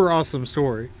super awesome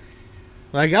story.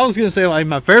 Like, I was gonna say, like,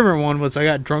 my favorite one was I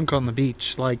got drunk on the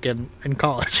beach, like in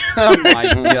college. Oh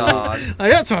my god!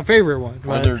 Like, that's my favorite one.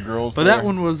 Were there girls? But that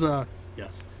one was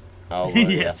yes. Oh,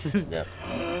 yes. Yeah.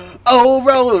 Oh,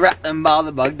 roll the rattling ball,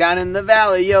 the bug down in the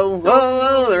valley, yo.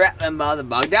 Oh, the rattling ball, the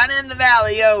bug down in the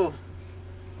valley, yo.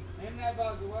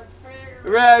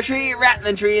 Tree,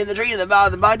 rattling tree, in the tree, the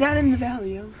bug down in the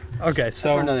valley, yo. Okay, so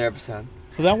that's for another episode.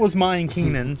 So that was mine,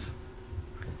 Keenan's.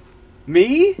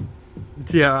 Me?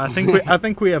 Yeah, I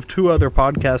think we have two other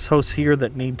podcast hosts here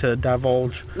that need to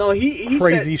divulge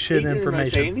crazy shit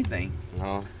information. Didn't say anything.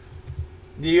 No.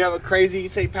 Do you have a crazy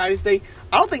St. Patty's Day?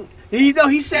 I don't think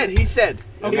he said.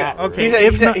 Okay.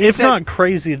 If not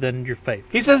crazy, then your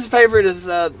favorite. He says his favorite is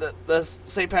the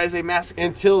St. Patty's Day massacre.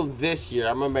 Until this year,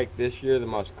 I'm gonna make this year the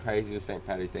most craziest St.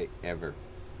 Patty's Day ever.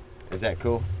 Is that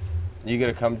cool? You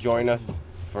gonna come join us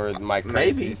for my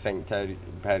crazy St.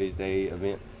 Patty's Day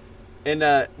event? And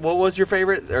what was your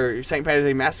favorite or your St. Patty's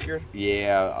Day massacre?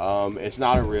 Yeah, it's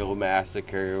not a real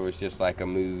massacre. It was just like a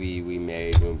movie we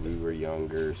made when we were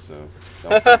younger. So,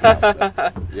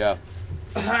 yeah.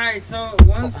 All right, so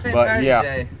when's St. Patty's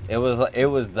Day? It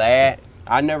was that.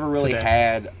 I never really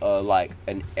had like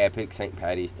an epic St.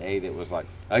 Patty's Day that was like,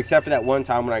 except for that one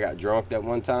time when I got drunk that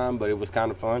one time, but it was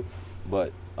kind of fun.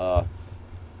 But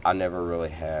I never really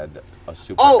had a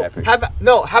super epic. How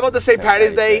about the St.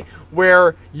 Patty's Day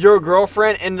where your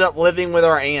girlfriend ended up living with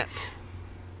our aunt?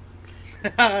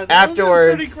 Afterwards,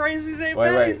 was a pretty crazy St.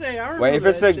 Patty's Day. I remember if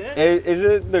it's is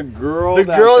it the girl? The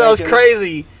girl that was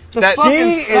crazy. That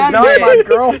she is not my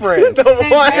girlfriend. The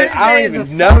one. I don't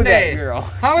even know that girl.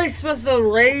 How are we supposed to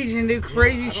rage and do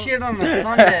crazy shit on a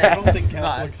Sunday? I don't think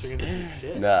Catholics are gonna do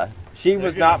shit. Nah. She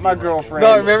was not my girlfriend.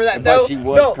 No, remember that though? But she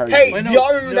was crazy. Hey, do y'all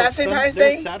remember that St. Patty's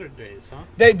Day? Saturdays, huh?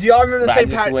 Do y'all remember the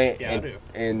St. Patty's Day? Yeah,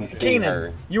 and seen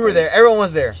her. You were there. Everyone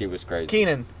was there. She was crazy.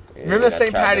 Keenan, remember the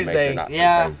St. Patty's Day?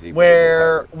 Yeah.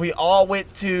 Where we all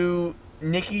went to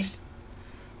Nikki's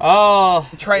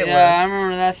trailer. Yeah, I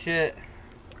remember that shit.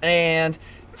 And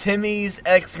Timmy's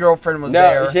ex-girlfriend was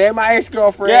there. No, she ain't my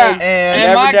ex-girlfriend. Yeah,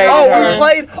 and my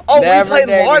girlfriend. We played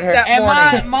LARP that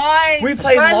morning. And my we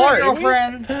played LARP.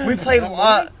 Girlfriend. We played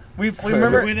we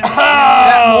remember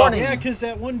that morning. Yeah, because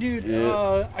that one dude,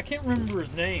 I can't remember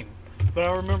his name. But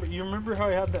I remember, you remember how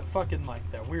he had that fucking, like,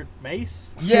 that weird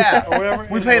mace? Yeah. Or whatever?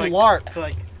 We played LARP.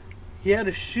 Like, he had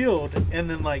a shield, and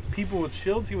then, like, people with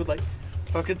shields, he would, like,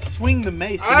 fucking swing the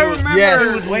mace. I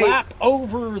remember. He would lap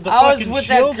over the fucking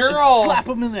shield and slap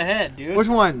him in the head, dude. Which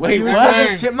one? Wait,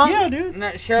 what? Chipmunk? Yeah, dude.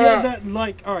 No, shut up. That,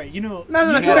 like, all right, you know.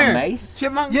 No, come here. Mace?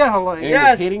 Chipmunk? Yeah, like. And he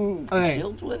was hitting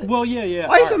shields with it? Well, yeah.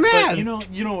 Why are you so mad? You know what?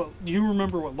 You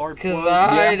remember what LARP was? Because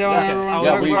I don't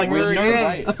remember. It was like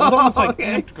Nerf. It was almost like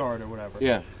Amped Guard or whatever.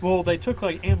 Yeah. Well, they took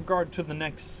like Amped Guard to the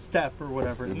next step or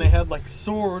whatever, and they had like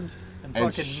swords and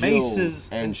fucking maces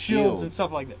and shields and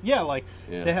stuff like that. Yeah, like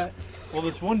they had. Well,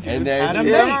 this one dude had a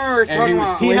mace. And he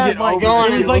was had like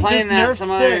going it was and like this playing Nerf that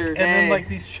stick, and then like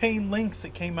these chain links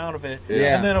that came out of it,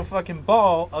 Yeah. and then a fucking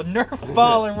ball, a Nerf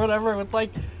ball or whatever with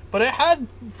like, but it had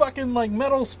fucking like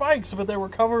metal spikes, but they were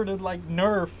covered in like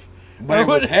Nerf. But it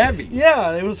was heavy.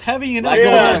 Yeah, it was heavy and like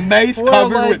a mace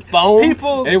covered with foam.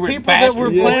 People that were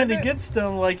playing against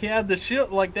him, like he had the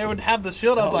shield, like they would have the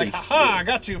shield up, like, haha, I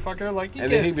got you, fucker. Like,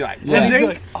 and then he'd be like,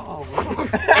 oh,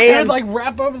 and like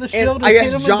wrap over the shield and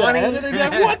hit him Johnny, in the head, and they'd be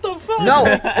like, what the fuck? No,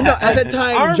 at that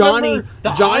time, Johnny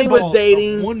was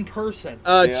dating one person,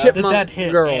 Chipmunk that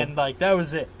hit, girl, and like that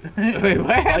was it. Wait, what?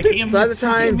 Like, so at the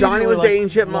time, Johnny was dating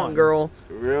Chipmunk girl.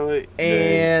 Really?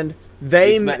 And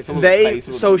he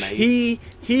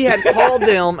had called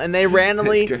them, and they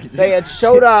randomly had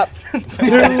showed up to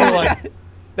the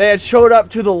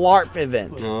LARP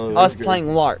event, us playing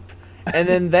LARP, and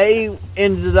then they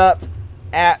ended up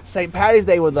at St. Patty's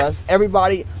Day with us.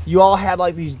 Everybody, you all had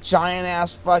like these giant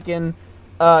ass fucking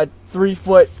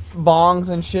 3-foot bongs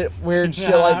and shit, weird shit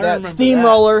like that.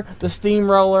 Steamroller, the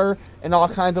steamroller, and all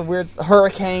kinds of weird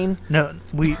hurricane. No,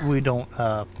 we don't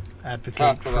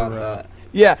advocate for.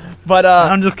 Yeah, but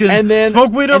I'm just kidding. And then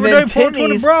smoke weed every day,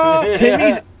 420, bro.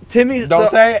 Timmy's. Don't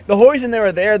say it. The whole reason they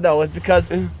were there though is because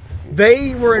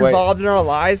they were involved in our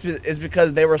lives. Is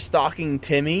because they were stalking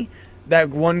Timmy. That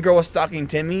one girl was stalking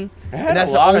Timmy, and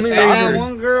that's the only reason.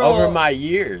 One girl over my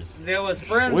years. There was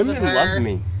friends Women with her loved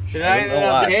me. that I ended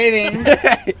up dating.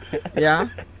 Yeah.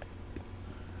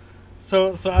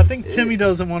 So I think Timmy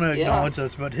doesn't want to acknowledge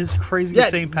us, but his crazy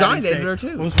St. Patty's Day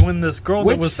was when this girl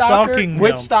that was stalking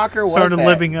him started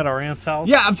living at our aunt's house.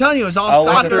 Yeah, I'm telling you, it was all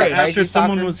stalker. After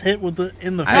someone was hit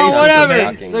in the face. Oh,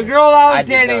 whatever. The girl I was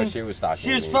dating, she was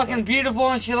fucking beautiful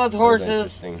and she loved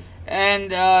horses.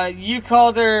 And you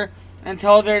called her and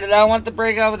told her that I want to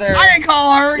break up with her. I didn't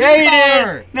call her. Yeah,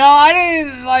 you did. No, I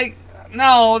didn't like.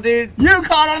 No, dude. You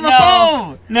caught her on the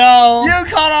phone. No. You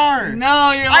caught her.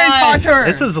 No, you're lying. I didn't touch her.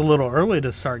 This is a little early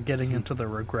to start getting into the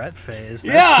regret phase.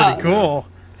 That's pretty cool.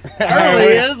 Early.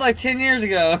 It was like 10 years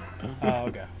ago. Oh,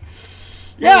 okay.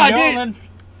 Yeah, dude.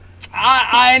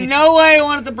 I in no way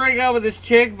wanted to break up with this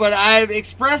chick, but I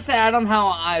expressed to Adam how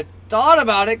I thought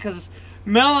about it because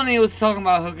Melanie was talking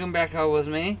about hooking back up with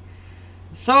me.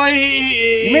 So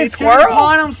he took it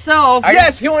upon himself.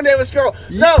 Yes, he wanted to date with Squirrel.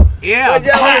 No. Yeah.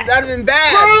 That would have been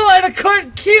bad. Squirrel in a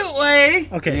cute way.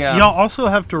 Okay. Yeah. Y'all also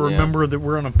have to remember that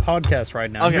we're on a podcast right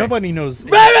now. Okay. Nobody knows.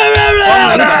 Nobody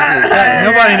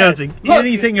knows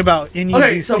anything about any of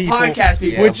these people. Podcast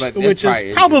people. Which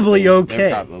is probably okay.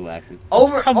 They're probably laughing.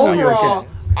 Overall,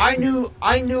 I knew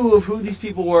of who these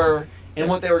people were and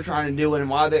what they were trying to do and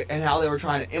how they were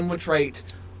trying to infiltrate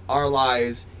our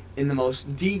lives in the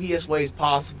most devious ways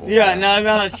possible. Yeah,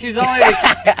 no, she's only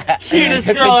the cutest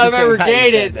girl I've ever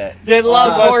dated that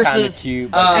loved horses,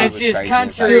 and she's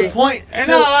country. To the point,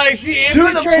 she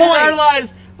infiltrated our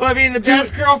lives by being the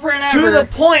best girlfriend ever. To the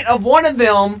point of one of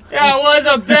them. Yeah, it was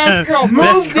a best girlfriend.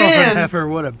 Best girlfriend ever.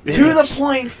 What a bitch. To the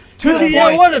point.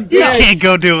 What a bitch. You can't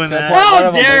go doing that.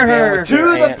 How dare her? To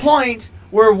the point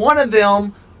where one of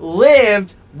them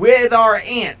lived with our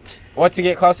aunt. What, to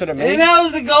get closer to me? And that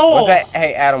was the goal.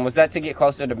 Hey, Adam, was that to get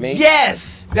closer to me?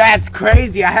 Yes! That's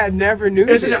crazy. I had never knew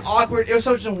this. It was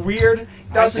such a weird,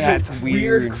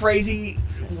 weird, crazy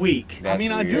week. I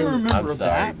mean, I do remember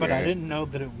that, but I didn't know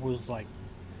that it was like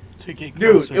to get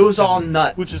closer. Dude, it was all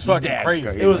nuts. Which is fucking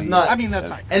crazy. It was nuts. I mean,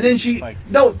 that's like, and then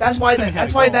that's why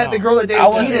the girl that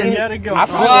dated Keenan.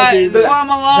 That's why I'm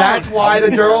alone. That's why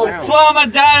the girl. That's why I'm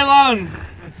gonna die alone.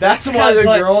 That's why the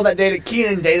girl that dated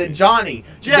Keenan dated Johnny.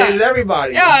 She dated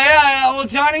everybody. Yeah. Well,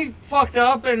 Johnny fucked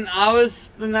up, and I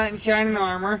was the knight in shining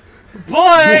armor.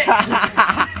 But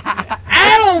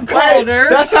Adam called her.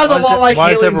 That sounds a lot like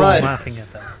Why is Haley everyone Mudd. laughing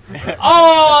at that?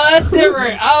 Oh, that's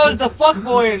different. I was the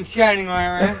fuckboy in shining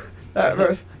armor.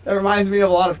 That reminds me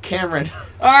of a lot of Cameron.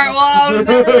 All right, well, I was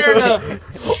never here to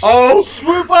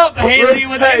swoop up Haley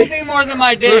with anything more than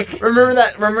my dick. Remember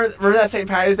that St.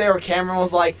 Patty's Day where Cameron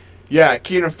was like, "Yeah,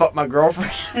 Keenan fucked my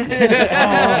girlfriend." Like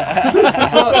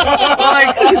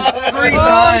 3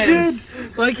 times.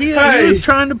 Dude, like he was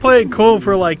trying to play it cool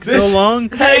for like so long.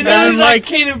 Hey, and like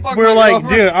Keenan fucked we're my like,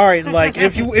 girlfriend. dude, all right, like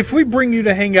if we bring you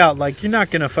to hang out, like you're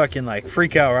not gonna fucking like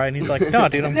freak out, right? And he's like, no,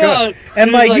 dude, I'm good.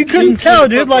 And like you couldn't tell,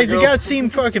 dude. Like the guy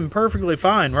seemed fucking perfectly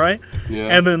fine, right?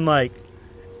 Yeah. And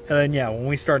then yeah, when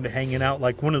we started hanging out,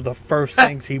 like one of the first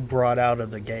things he brought out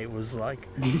of the gate was like,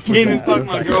 Keenan fucked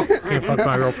my girlfriend. Keenan fucked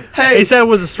my girlfriend. Hey. He said it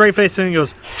was a straight face thing. He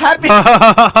goes, Happy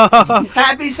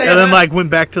St. and then like went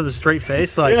back to the straight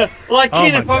face, like, like oh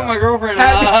Keenan my fucked God. my girlfriend.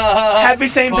 Happy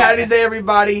St. Patty's Day,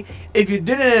 everybody! If you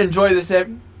didn't enjoy this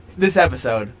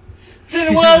episode,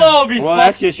 then well,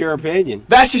 that's just your opinion.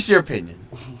 That's just your opinion.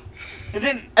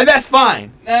 And that's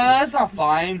fine. That's not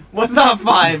fine. Well, it's not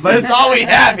fine, but it's all we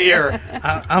have here.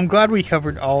 I'm glad we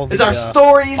covered all of It's our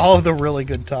stories, all of the really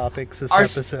good topics this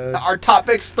episode. Our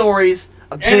topics, stories,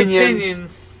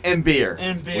 opinions, and beer.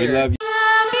 And beer. We love you.